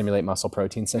needs to stimulate muscle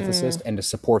protein synthesis and to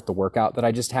support the workout that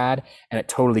I just had. And it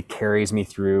totally carries me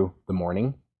through the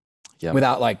morning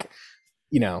without like,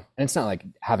 and it's not like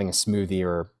having a smoothie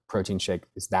or protein shake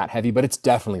is that heavy, but it's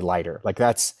definitely lighter. Like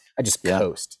I just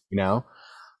coast,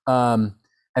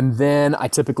 and then I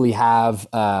typically have,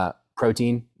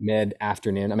 protein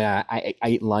mid-afternoon. I mean, I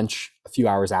eat lunch a few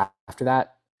hours after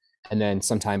that, and then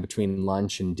sometime between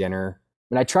lunch and dinner.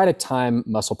 I mean, I try to time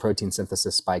muscle protein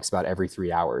synthesis spikes about every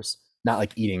 3 hours, not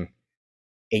like eating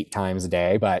 8 times a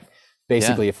day, but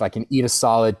basically if I can eat a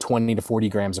solid 20 to 40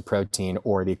 grams of protein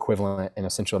or the equivalent in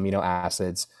essential amino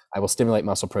acids, I will stimulate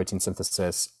muscle protein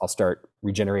synthesis. I'll start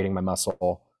regenerating my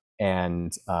muscle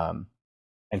and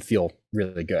feel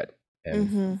really good.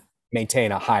 And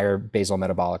maintain a higher basal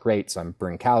metabolic rate, so I'm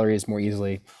burning calories more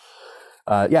easily.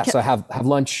 So I have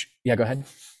lunch. Yeah, go ahead.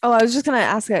 Oh, I was just gonna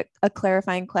ask a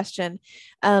clarifying question.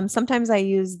 Sometimes I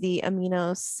use the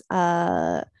aminos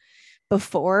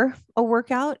before a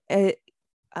workout,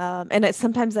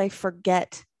 sometimes I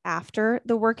forget after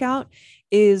the workout.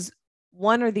 Is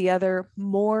one or the other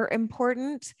more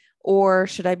important, or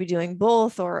should I be doing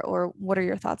both, or what are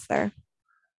your thoughts there?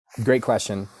 Great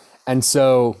question. And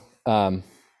so,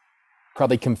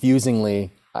 probably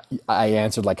confusingly, I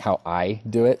answered like how I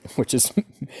do it, which is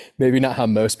maybe not how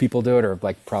most people do it, or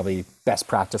like probably best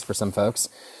practice for some folks.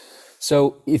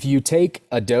 So if you take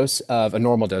a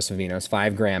normal dose of aminos,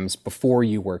 5 grams before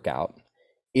you work out,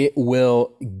 it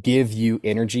will give you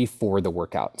energy for the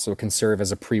workout. So it can serve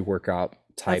as a pre-workout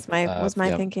type was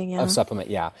my thinking, of supplement.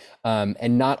 Yeah.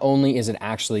 And not only is it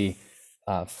actually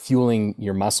fueling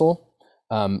your muscle,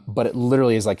 but it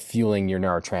literally is like fueling your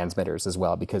neurotransmitters as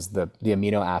well, because the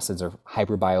amino acids are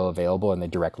hyperbioavailable and they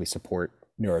directly support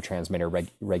neurotransmitter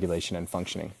regulation and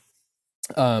functioning.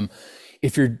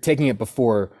 If you're taking it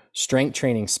before strength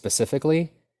training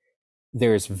specifically,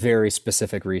 there's very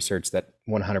specific research that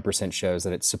 100% shows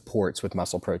that it supports with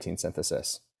muscle protein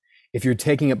synthesis. If you're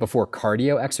taking it before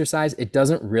cardio exercise, it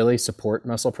doesn't really support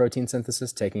muscle protein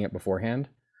synthesis taking it beforehand.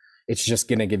 It's just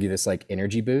going to give you this like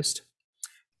energy boost.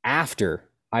 After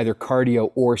either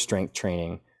cardio or strength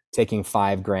training, taking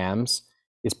 5 grams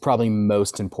is probably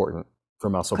most important for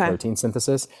muscle Okay. protein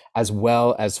synthesis, as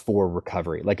well as for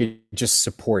recovery. Like it just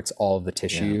supports all of the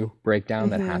tissue breakdown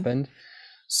that happened.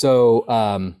 So,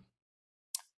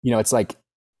 it's like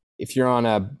if you're on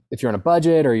a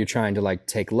budget, or you're trying to like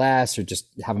take less or just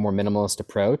have a more minimalist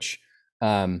approach,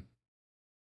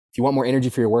 if you want more energy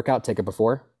for your workout, take it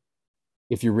before.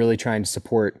 If you're really trying to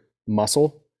support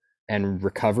muscle and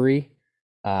recovery,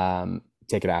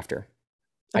 take it after.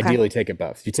 Okay. Ideally, take it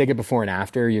both. If you take it before and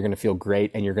after, you're going to feel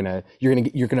great, and you're going to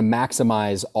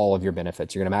maximize all of your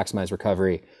benefits. You're going to maximize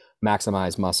recovery,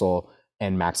 maximize muscle,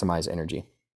 and maximize energy.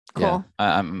 Cool.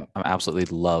 Yeah, I'm absolutely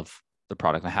love the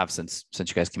product. I have since you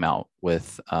guys came out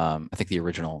with I think the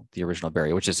original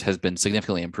berry, which has been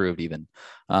significantly improved even.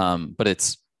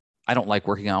 But I don't like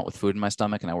working out with food in my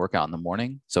stomach, and I work out in the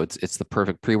morning, so it's the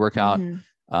perfect pre-workout.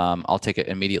 I'll take it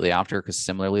immediately after, because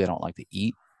similarly, I don't like to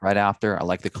eat right after. I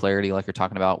like the clarity, like you're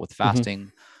talking about with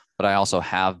fasting, but I also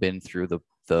have been through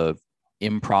the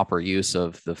improper use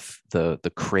of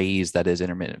the craze that is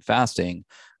intermittent fasting.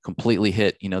 Completely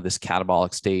hit this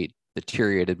catabolic state,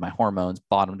 deteriorated my hormones,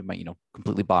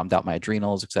 completely bottomed out my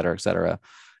adrenals, et cetera,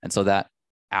 and so that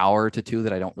hour to 2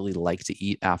 that I don't really like to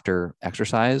eat after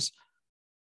exercise,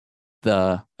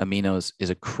 the aminos is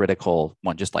a critical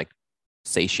one. Just like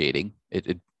satiating,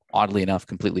 it oddly enough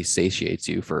completely satiates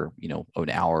you for an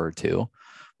hour or 2,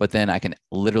 but then I can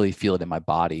literally feel it in my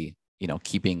body,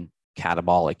 keeping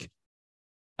catabolic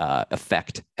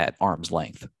effect at arm's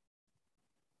length.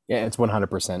 Yeah, it's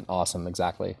 100% awesome.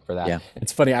 Exactly for that. Yeah.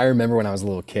 It's funny. I remember when I was a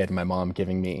little kid, my mom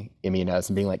giving me aminos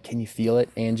and being like, "Can you feel it,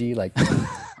 Angie?" Like,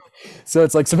 so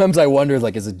it's like, sometimes I wonder,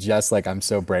 like, is it just like I'm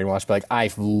so brainwashed? But like,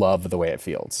 I love the way it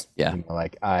feels. Yeah.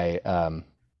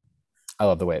 I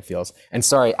love the way it feels. And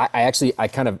sorry, I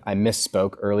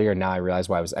misspoke earlier. Now I realize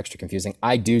why it was extra confusing.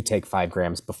 I do take 5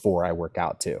 grams before I work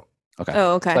out too. Okay.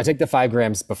 Oh, okay. So I take the 5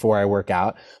 grams before I work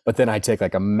out, but then I take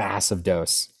like a massive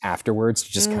dose afterwards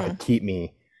to just kind of keep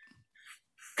me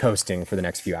coasting for the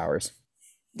next few hours.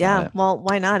 Yeah. Well,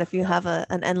 why not if you have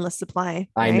an endless supply?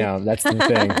 Right? I know, that's the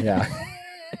thing. Yeah.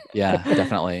 Yeah,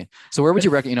 definitely. So where would you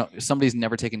recommend, somebody's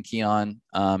never taken Keon,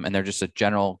 and they're just a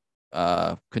general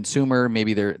consumer,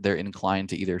 maybe they're inclined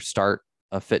to either start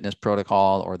a fitness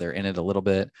protocol or they're in it a little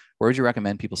bit. Where would you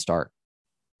recommend people start?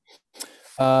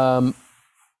 So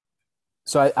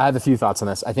I have a few thoughts on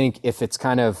this. I think if it's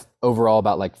kind of overall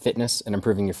about like fitness and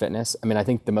improving your fitness, I mean, I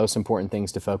think the most important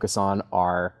things to focus on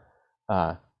are,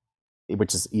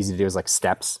 which is easy to do, is like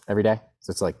steps every day.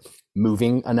 So it's like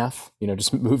moving enough,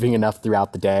 just moving enough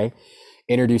throughout the day.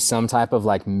 Introduce some type of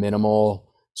like minimal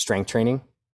strength training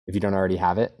if you don't already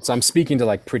have it. So I'm speaking to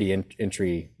like pretty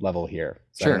entry level here.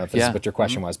 So Sure. I don't know if this is what your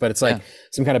question was, but it's like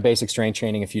some kind of basic strength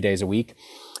training a few days a week,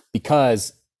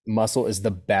 because muscle is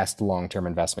the best long-term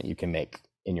investment you can make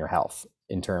in your health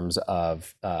in terms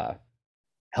of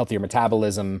healthier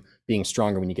metabolism, being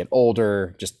stronger when you get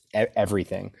older, just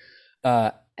everything.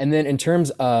 And then in terms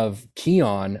of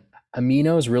Keon,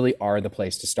 aminos really are the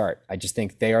place to start. I just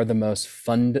think they are the most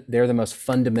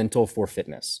fundamental for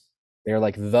fitness. They're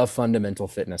like the fundamental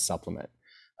fitness supplement.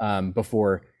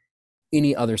 Before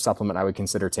any other supplement I would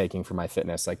consider taking for my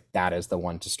fitness, like that is the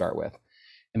one to start with.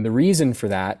 And the reason for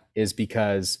that is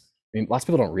because, I mean, lots of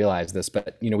people don't realize this,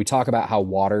 but we talk about how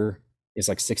water is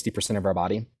like 60% of our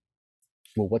body.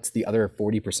 Well, what's the other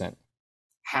 40%?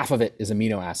 Half of it is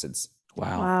amino acids.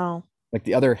 Wow. Like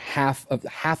the other half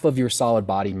of your solid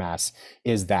body mass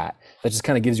is that. That just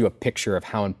kind of gives you a picture of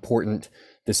how important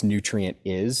this nutrient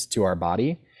is to our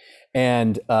body.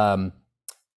 And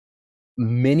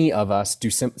many of us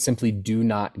simply do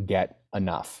not get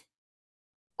enough.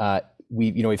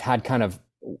 We've had kind of,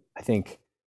 I think,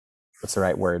 what's the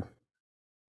right word?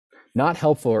 Not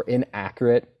helpful or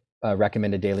inaccurate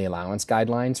recommended daily allowance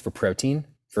guidelines for protein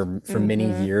for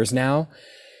many years now.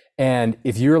 And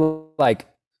if you're like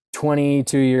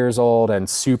 22 years old and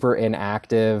super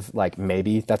inactive, like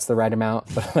maybe that's the right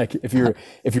amount. But like if you're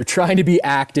trying to be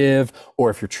active, or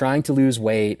if you're trying to lose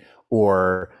weight,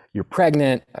 or you're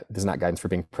pregnant, there's not guidance for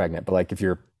being pregnant, but like if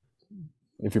you're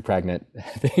pregnant, I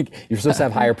think you're supposed to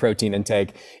have higher protein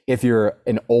intake. If you're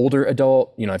an older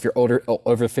adult, if you're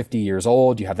over 50 years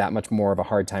old, you have that much more of a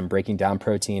hard time breaking down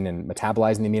protein and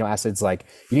metabolizing the amino acids. Like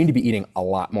you need to be eating a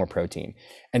lot more protein.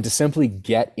 And to simply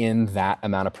get in that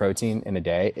amount of protein in a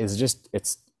day is just,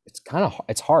 it's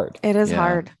hard. It is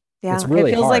hard. Yeah. It's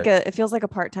really hard. It feels like a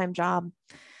part-time job.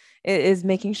 It is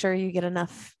making sure you get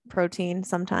enough protein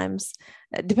sometimes,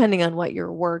 depending on what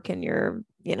your work and your,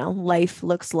 life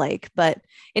looks like. But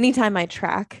anytime I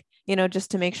track,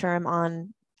 just to make sure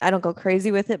I don't go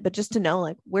crazy with it, but just to know,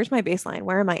 like, where's my baseline?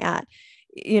 Where am I at?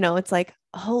 It's like,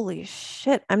 holy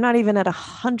shit, I'm not even at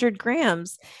 100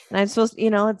 grams. And I'm supposed,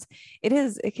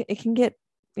 it can get,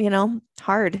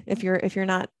 hard if you're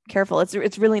not careful.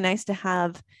 It's really nice to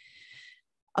have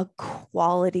a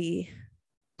quality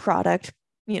product,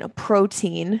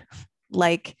 protein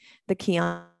like the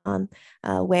Keon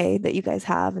way that you guys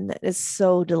have, and that is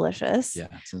so delicious. Yeah,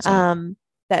 it's insane.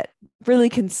 That really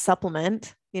can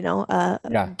supplement,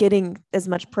 Yeah. getting as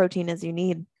much protein as you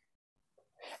need.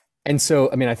 And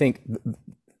so, I mean, I think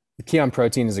the Keon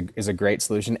protein is a great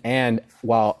solution. And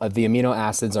while the amino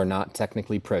acids are not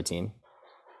technically protein,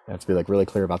 I have to be like really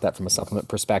clear about that from a supplement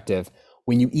perspective.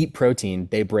 When you eat protein,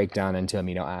 they break down into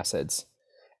amino acids.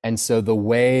 And so the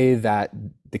way that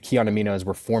the Keon aminos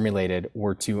were formulated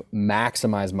were to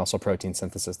maximize muscle protein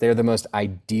synthesis. They're the most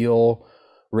ideal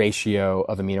ratio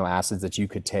of amino acids that you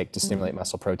could take to stimulate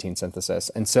muscle protein synthesis.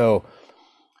 And so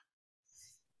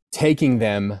taking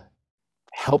them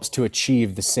helps to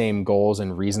achieve the same goals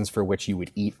and reasons for which you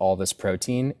would eat all this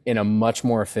protein in a much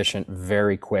more efficient,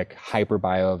 very quick, hyper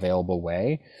bioavailable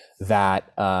way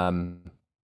that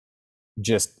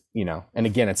just, and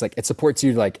again, it's like it supports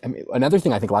you. Like, I mean, another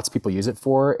thing I think lots of people use it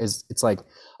for is it's like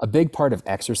a big part of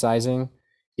exercising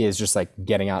is just like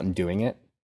getting out and doing it.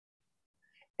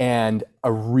 And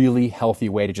a really healthy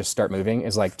way to just start moving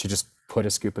is like to just put a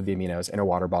scoop of the aminos in a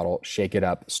water bottle, shake it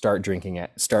up, start drinking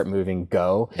it, start moving,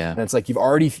 go. Yeah. And it's like you're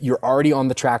already on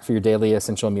the track for your daily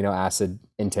essential amino acid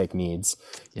intake needs.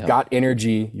 Yep. You've got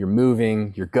energy, you're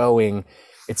moving, you're going.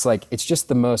 It's like it's just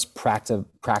the most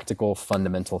practical,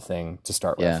 fundamental thing to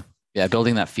start with. Yeah,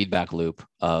 building that feedback loop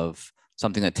of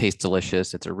something that tastes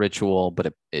delicious. It's a ritual,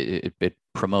 but it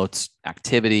promotes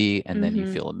activity, and then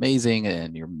you feel amazing,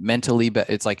 and you're mentally. But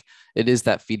it's like it is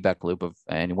that feedback loop of,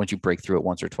 and once you break through it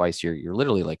once or twice, you're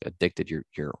literally like addicted.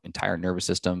 Your entire nervous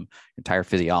system, entire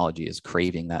physiology is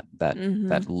craving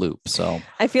that loop. So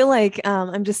I feel like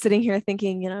I'm just sitting here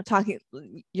thinking,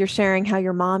 you're sharing how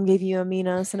your mom gave you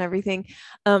aminos and everything.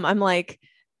 I'm like,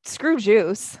 screw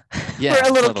juice for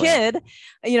a little kid.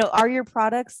 Are your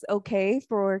products okay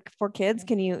for kids?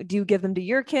 Do you give them to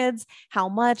your kids? How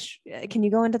much? Can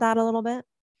you go into that a little bit?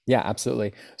 Yeah,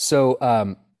 absolutely.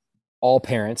 So all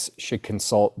parents should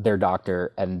consult their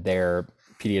doctor and their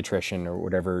pediatrician or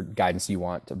whatever guidance you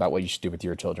want about what you should do with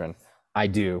your children. I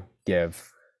do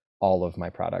give all of my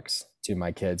products to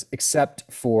my kids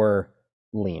except for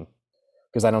lean,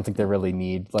 because I don't think they really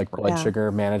need like blood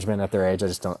sugar management at their age. I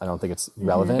don't think it's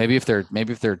relevant. Maybe if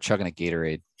they're chugging a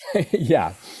Gatorade.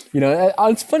 Yeah.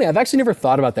 It's funny. I've actually never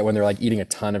thought about that when they're like eating a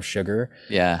ton of sugar.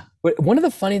 Yeah. But one of the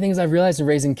funny things I've realized in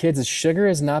raising kids is sugar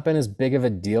has not been as big of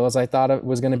a deal as I thought it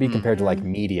was going to be compared to like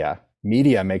media.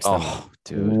 Media makes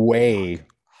them way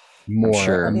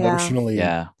more emotionally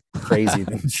crazy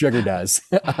than sugar does.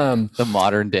 The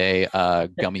modern day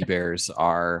gummy bears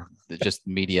are just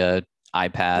media,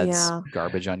 iPads,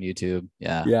 garbage on YouTube.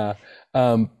 Yeah.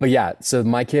 But yeah, so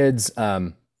my kids,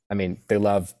 they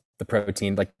love the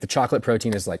protein. Like the chocolate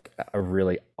protein is like a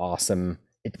really awesome.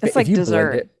 It's like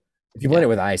dessert. If you blend it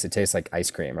with ice, it tastes like ice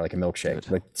cream or like a milkshake.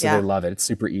 They love it. It's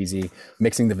super easy.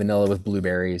 Mixing the vanilla with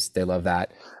blueberries, they love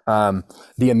that. The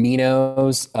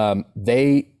aminos,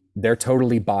 they're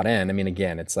totally bought in. I mean,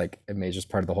 again, it's like it's just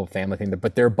part of the whole family thing,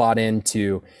 but they're bought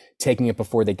into taking it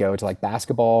before they go to like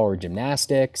basketball or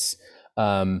gymnastics.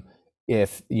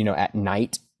 If at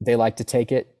night they like to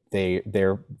take it, they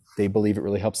believe it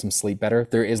really helps them sleep better.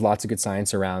 There is lots of good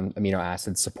science around amino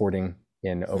acids supporting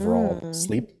in overall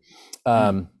sleep.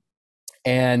 Well,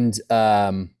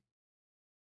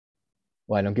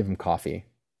 I don't give them coffee.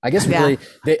 I guess really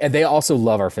they also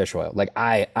love our fish oil. Like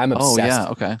I'm obsessed. Oh yeah,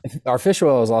 okay. Our fish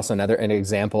oil is also an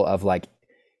example of like,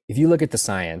 if you look at the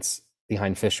science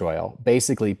behind fish oil,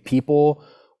 basically people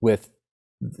with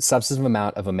substantive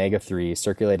amount of omega-3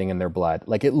 circulating in their blood,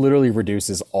 like it literally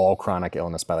reduces all chronic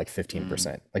illness by like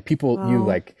 15%. Like people,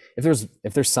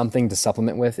 if there's something to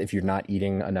supplement with, if you're not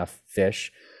eating enough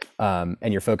fish, and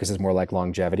your focus is more like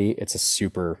longevity, it's a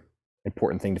super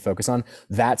important thing to focus on.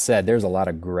 That said, there's a lot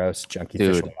of gross junky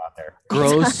fish oil out there.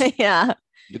 Gross. Yeah.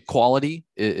 The quality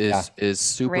is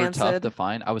super Rancid. tough to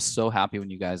find. I was so happy when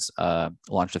you guys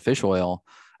launched a fish oil.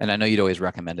 And I know you'd always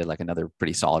recommended like another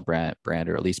pretty solid brand,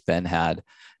 or at least Ben had.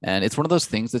 And it's one of those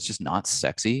things that's just not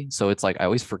sexy. So it's like, I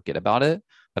always forget about it.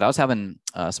 But I was having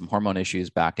some hormone issues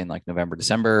back in like November,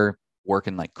 December,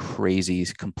 working like crazy,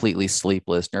 completely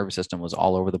sleepless. Nervous system was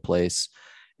all over the place.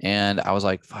 And I was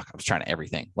like, fuck, I was trying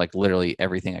everything, like literally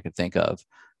everything I could think of.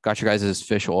 Got your guys'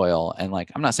 fish oil. And like,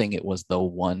 I'm not saying it was the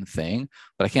one thing,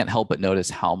 but I can't help but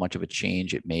notice how much of a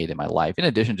change it made in my life. In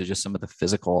addition to just some of the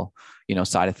physical,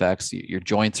 side effects, your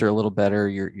joints are a little better.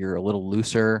 You're a little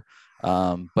looser.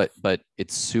 But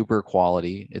it's super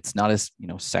quality. It's not as,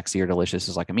 sexy or delicious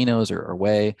as like aminos or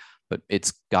whey, but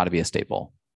it's got to be a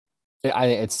staple.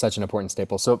 It's such an important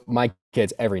staple. So my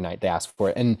kids every night they ask for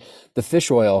it, and the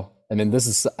fish oil. I mean, this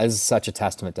is such a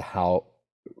testament to how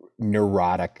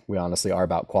neurotic we honestly are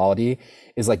about quality.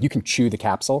 Is like you can chew the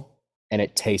capsule and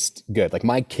it tastes good. Like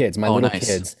my kids, my Oh, little nice.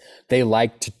 kids, they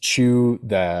like to chew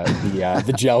the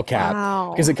gel cap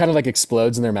because Wow. it kind of like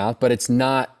explodes in their mouth, but it's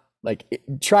not like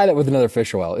try that with another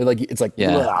fish oil. It's like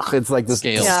Yeah. ugh, it's like this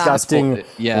Scales. Yeah. disgusting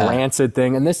Yeah. rancid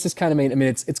thing. And this just kind of made. I mean,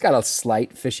 it's got a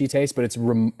slight fishy taste, but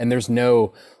and there's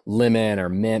no lemon or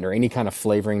mint or any kind of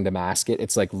flavoring to mask it.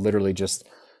 It's like literally just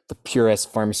the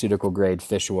purest pharmaceutical grade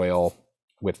fish oil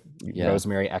with Yeah.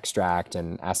 rosemary extract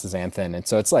and astaxanthin, and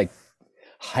so it's like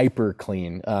hyper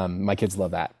clean. My kids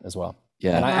love that as well.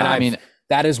 Yeah. And I mean,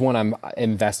 that is one I'm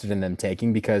invested in them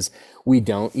taking because we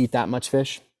don't eat that much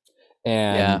fish,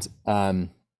 and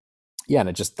yeah, and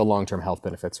it just the long term health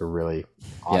benefits are really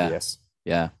obvious.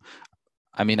 yeah.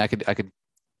 I mean, I could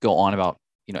go on about,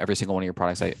 every single one of your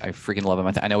products. I freaking love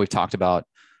them. I know we've talked about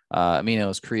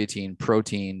aminos, creatine,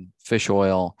 protein, fish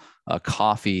oil,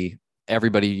 coffee.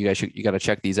 Everybody, you got to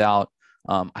check these out.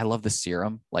 I love the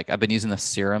serum. Like I've been using the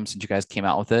serum since you guys came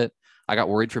out with it. I got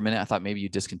worried for a minute. I thought maybe you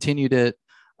discontinued it.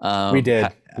 We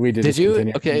did. We did. Did you?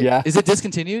 discontinue. Okay. Yeah, Is it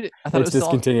discontinued? I thought it's it was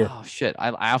discontinued. Oh shit!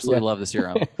 I absolutely love the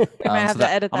serum. I might have to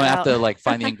edit I'm gonna that have to out. like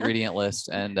find the ingredient list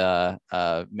and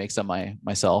make some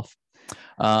myself.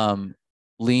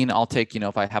 Lean, I'll take,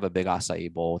 if I have a big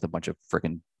acai bowl with a bunch of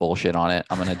freaking bullshit on it,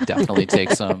 I'm gonna definitely take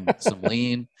some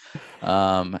lean.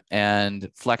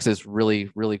 And Flex is really,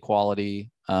 really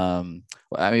quality. I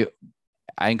mean,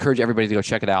 I encourage everybody to go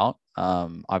check it out.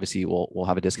 Obviously we'll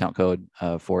have a discount code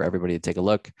for everybody to take a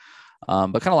look.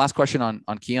 But kind of last question on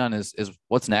Kion is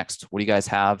what's next? What do you guys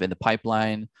have in the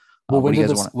pipeline? Well, What do you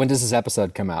guys want? when does this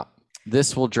episode come out?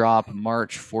 This will drop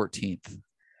March 14th.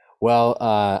 Well,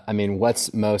 I mean,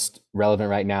 what's most relevant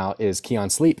right now is Key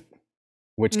on Sleep,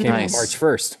 which came out Nice. March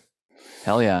 1st.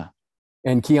 Hell yeah.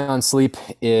 And Key on Sleep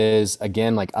is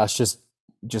again like us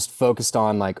just focused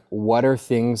on like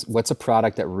what's a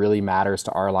product that really matters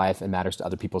to our life and matters to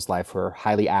other people's life who are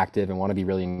highly active and want to be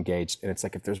really engaged. And it's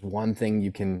like if there's one thing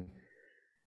you can,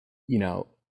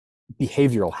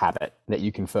 behavioral habit that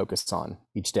you can focus on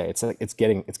each day, it's like it's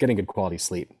getting good quality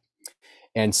sleep.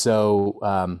 And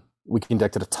so we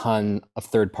conducted a ton of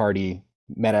third-party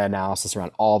meta-analysis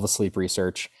around all the sleep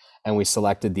research, and we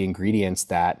selected the ingredients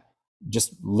that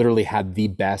just literally had the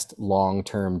best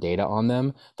long-term data on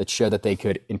them that show that they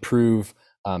could improve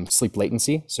sleep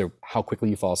latency, so how quickly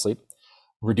you fall asleep,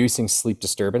 reducing sleep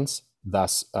disturbance,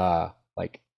 thus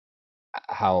like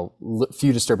how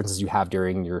few disturbances you have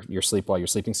during your sleep while you're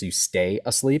sleeping, so you stay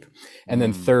asleep, and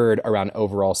then third, around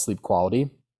overall sleep quality.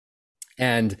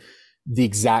 And the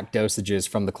exact dosages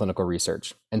from the clinical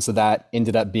research. And so that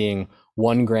ended up being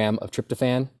 1 gram of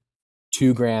tryptophan,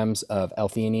 2 grams of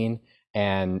L-theanine,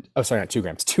 and, oh, sorry, not 2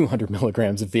 grams, 200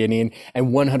 milligrams of theanine,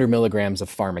 and 100 milligrams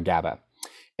of pharma-GABA.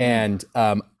 And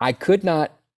I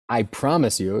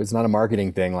promise you, it's not a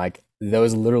marketing thing, like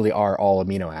those literally are all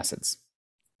amino acids.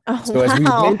 Oh, So as we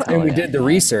wow. went and we did the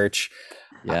research,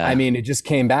 Yeah. I mean, it just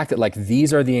came back that like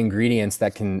these are the ingredients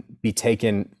that can be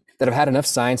taken that have had enough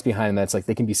science behind them that's like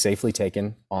they can be safely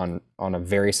taken on a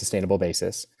very sustainable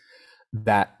basis,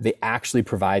 that they actually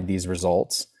provide these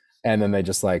results. And then they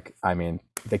just like, I mean,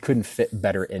 they couldn't fit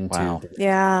better into Wow.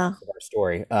 Yeah. our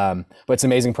story. But it's an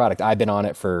amazing product. I've been on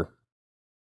it for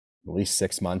at least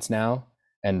 6 months now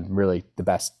and really the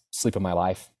best sleep of my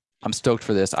life. I'm stoked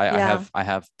for this. Yeah. I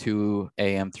have 2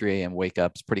 a.m., 3 a.m. wake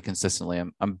ups pretty consistently.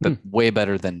 I'm way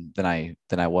better than I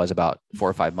was about 4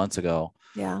 or 5 months ago.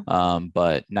 Yeah.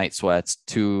 But night sweats,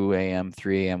 2 a.m.,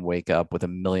 3 a.m. wake up with a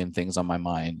million things on my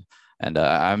mind. And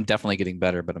I'm definitely getting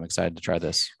better, but I'm excited to try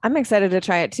this. I'm excited to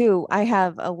try it too. I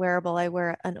have a wearable. I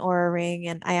wear an Aura ring,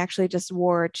 and I actually just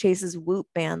wore Chase's Whoop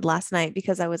band last night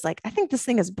because I was like, I think this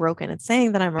thing is broken. It's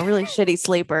saying that I'm a really shitty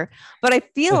sleeper, but I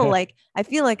feel like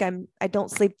I don't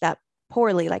sleep that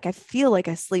poorly. Like I feel like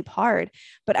I sleep hard,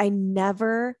 but I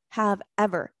never have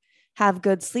ever have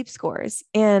good sleep scores.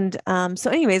 And so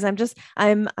anyways,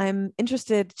 I'm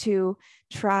interested to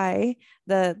try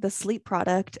the sleep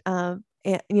product.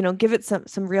 And give it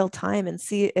some real time and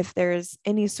see if there's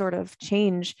any sort of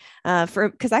change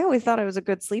because I always thought I was a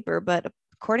good sleeper, but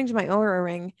according to my Oura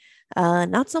ring,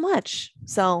 not so much.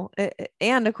 So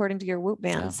and according to your Whoop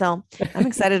band. Yeah. So I'm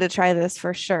excited to try this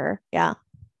for sure. Yeah.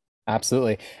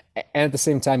 Absolutely. And at the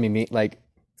same time, you meet like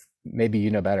maybe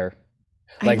you know better.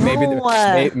 I Like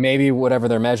know. maybe whatever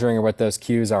they're measuring or what those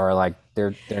cues are like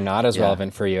they're not as Yeah.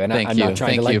 relevant for you. And Thank I'm you. not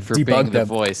trying to Thank you like for being debug the them.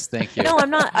 voice. Thank you. No, I'm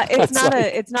not. It's It's not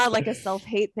like- it's not like a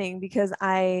self-hate thing, because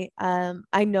I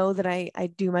know that I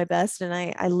do my best, and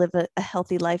I live a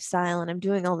healthy lifestyle, and I'm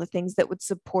doing all the things that would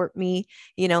support me,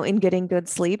 in getting good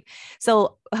sleep.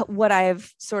 So what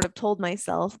I've sort of told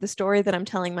myself, the story that I'm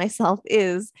telling myself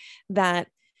is that,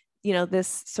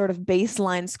 this sort of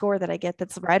baseline score that I get,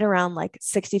 that's right around like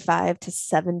 65 to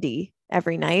 70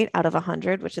 every night out of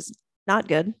 100, which is not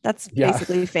good. That's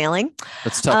basically failing.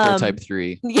 That's tough for a type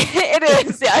 3. Yeah, it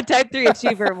is. Yeah, type 3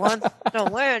 achiever wants to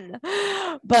win.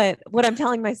 But what I'm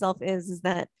telling myself is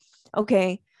that,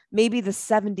 okay, maybe the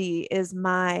 70 is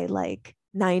my like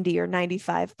 90 or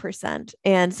 95%.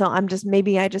 And so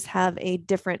maybe I just have a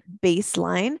different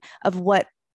baseline of what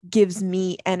gives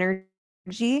me energy,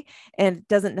 and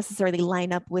doesn't necessarily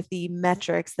line up with the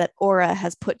metrics that Aura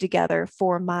has put together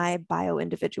for my bio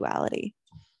individuality.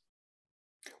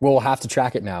 Well, we'll have to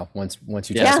track it now once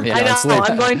you Yeah, test me I on know. sleep.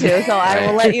 I'm going to, so I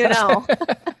will let you know.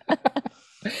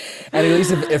 And at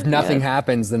least if nothing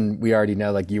happens, then we already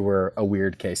know like you were a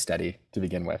weird case study to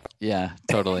begin with. Yeah,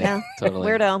 totally. Yeah, Totally.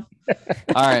 weirdo.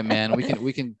 All right, man.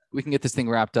 We can get this thing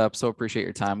wrapped up. So appreciate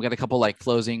your time. We got a couple like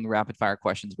closing rapid fire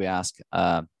questions we ask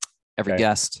every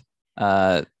guest.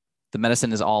 The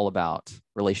medicine is all about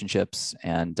relationships,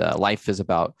 and life is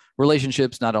about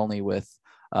relationships, not only with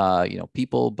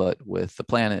people, but with the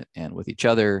planet and with each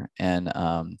other. And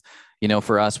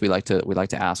for us, we like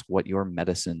to ask what your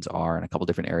medicines are in a couple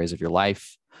different areas of your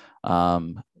life.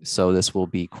 So this will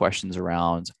be questions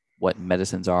around what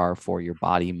medicines are for your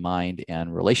body, mind,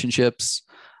 and relationships.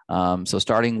 So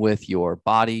starting with your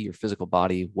body, your physical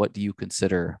body, what do you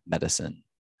consider medicine?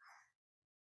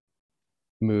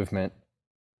 Movement.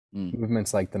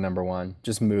 Movement's like the number one.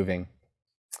 Just moving.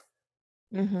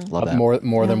 Mm-hmm. Love that.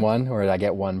 More than one, or did I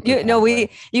get one?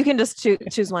 You can just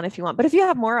choose one if you want. But if you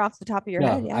have more off the top of your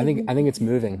head, I think it's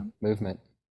movement.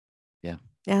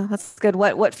 Yeah, that's good.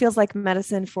 What feels like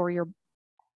medicine for your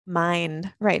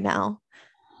mind right now?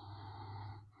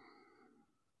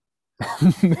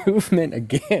 Movement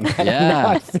again. I don't know.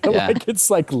 I feel like it's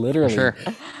like literally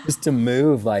just to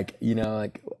move, like,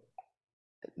 like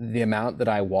the amount that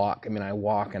I walk. I mean, I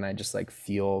walk and I just like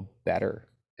feel better.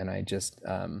 And I just,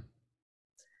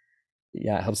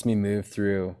 it helps me move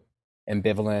through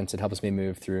ambivalence. It helps me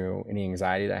move through any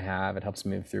anxiety that I have. It helps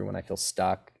me move through when I feel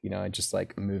stuck. I just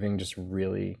like moving just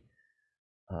really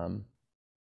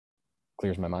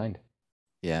clears my mind.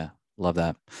 Yeah. Love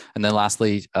that. And then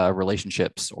lastly,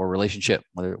 relationships or relationship,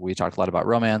 whether we talked a lot about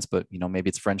romance, but maybe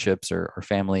it's friendships or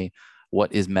family.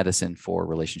 What is medicine for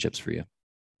relationships for you?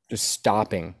 Just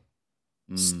stopping.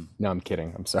 No, I'm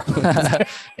kidding. I'm sorry.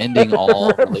 Ending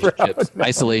all relationships.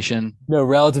 Isolation. No,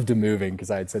 relative to moving,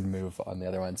 because I had said move on the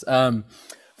other ones.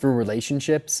 For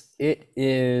relationships, it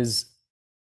is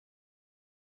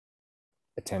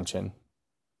attention.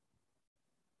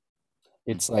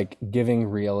 It's like giving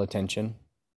real attention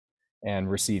and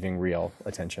receiving real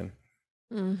attention.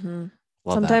 Mm-hmm.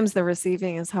 Sometimes the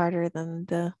receiving is harder than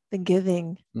the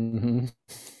giving. Mm-hmm.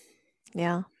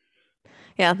 Yeah,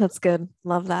 that's good.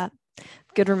 Love that.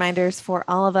 Good reminders for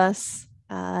all of us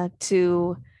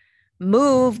to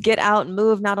get out and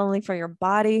move, not only for your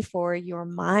body, for your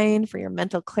mind, for your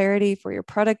mental clarity, for your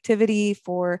productivity,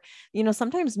 for,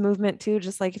 sometimes movement too,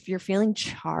 just like if you're feeling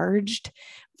charged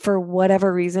for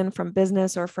whatever reason, from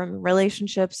business or from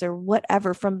relationships or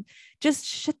whatever, from just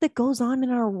shit that goes on in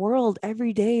our world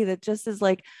every day that just is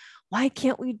like, why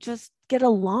can't we just get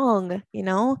along,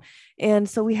 And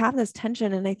so we have this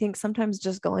tension. And I think sometimes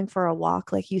just going for a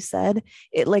walk, like you said,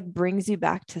 it like brings you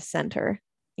back to center,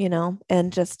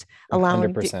 and just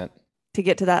allowing to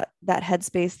get to that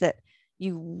headspace that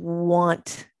you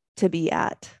want to be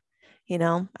at.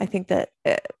 I think that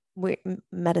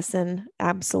medicine,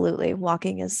 absolutely.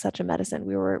 Walking is such a medicine.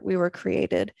 We were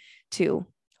created to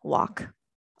walk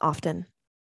often.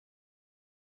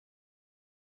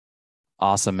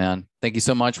 Awesome, man. Thank you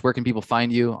so much. Where can people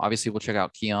find you? Obviously, we'll check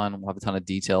out Keon. We'll have a ton of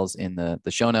details in the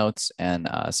show notes and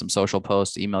some social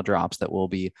posts, email drops that we'll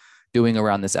be doing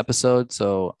around this episode.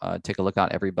 So take a look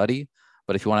out, everybody.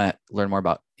 But if you want to learn more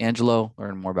about Angelo,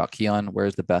 learn more about Keon,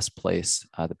 where's the best place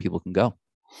that people can go?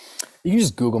 You can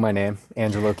just Google my name,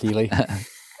 Angelo Keely.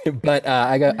 But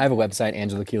I have a website,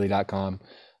 angelokeely.com.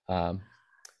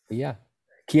 Yeah.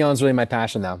 Keon's really my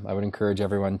passion now. I would encourage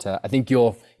everyone to, I think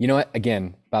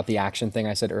again, about the action thing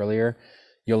I said earlier,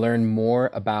 you'll learn more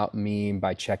about me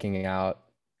by checking out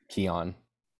Keon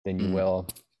than you will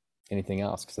anything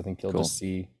else. Cause I think you'll just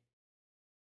see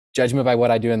judgment by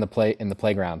what I do in the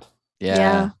playground.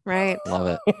 Yeah. Right. Love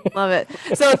it. Love it.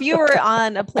 So if you were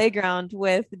on a playground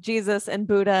with Jesus and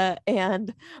Buddha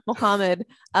and Muhammad,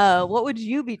 what would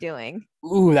you be doing?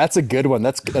 Ooh, that's a good one.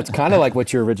 That's kind of like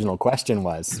what your original question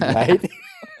was, right?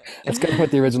 That's kind of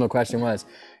what the original question was.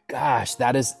 Gosh,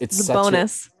 It's a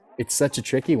bonus. It's such a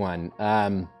tricky one.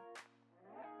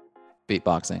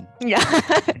 Beatboxing. Yeah.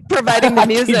 Providing the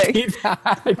music.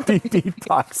 I'd be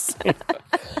beatboxing.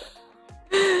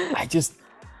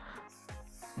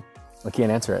 I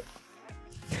can't answer it.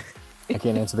 I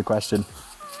can't answer the question.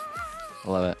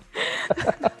 Love it.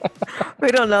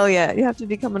 We don't know yet. You have to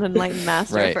become an enlightened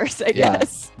master first, I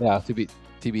guess. Yeah.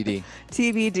 TBD.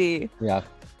 TBD. Yeah.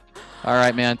 All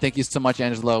right, man. Thank you so much,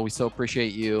 Angelo. We so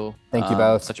appreciate you. Thank you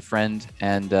both. Such a friend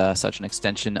and such an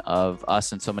extension of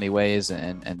us in so many ways,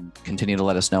 and continue to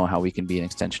let us know how we can be an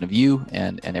extension of you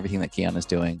and everything that Keon is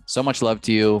doing. So much love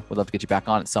to you. We'd love to get you back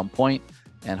on at some point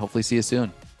and hopefully see you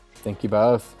soon. Thank you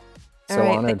both. So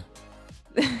honored.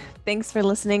 Thanks for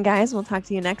listening, guys. We'll talk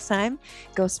to you next time.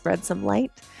 Go spread some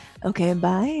light. Okay,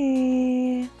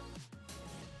 bye.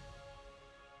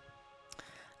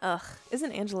 Ugh,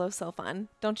 isn't Angelo so fun?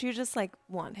 Don't you just like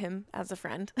want him as a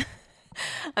friend?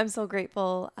 I'm so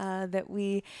grateful that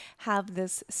we have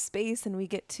this space and we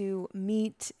get to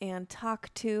meet and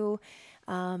talk to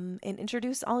and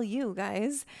introduce all you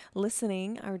guys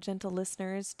listening, our gentle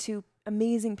listeners, to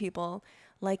amazing people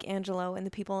like Angelo and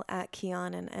the people at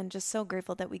Keon, and just so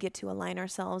grateful that we get to align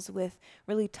ourselves with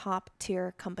really top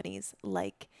tier companies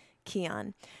like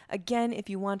Keon. Again, if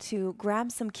you want to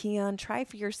grab some Keon, try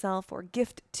for yourself or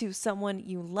gift to someone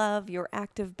you love, your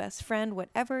active best friend,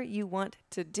 whatever you want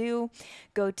to do,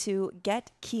 go to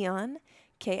getkeon,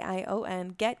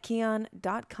 Kion,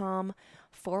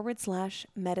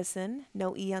 getkeon.com/medicine,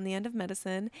 no E on the end of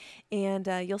medicine, and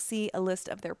you'll see a list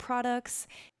of their products.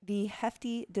 The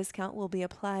hefty discount will be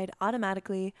applied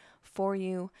automatically for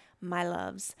you, my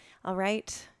loves. All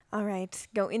right.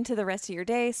 Go into the rest of your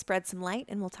day, spread some light,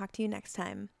 and we'll talk to you next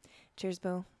time. Cheers,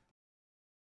 boo.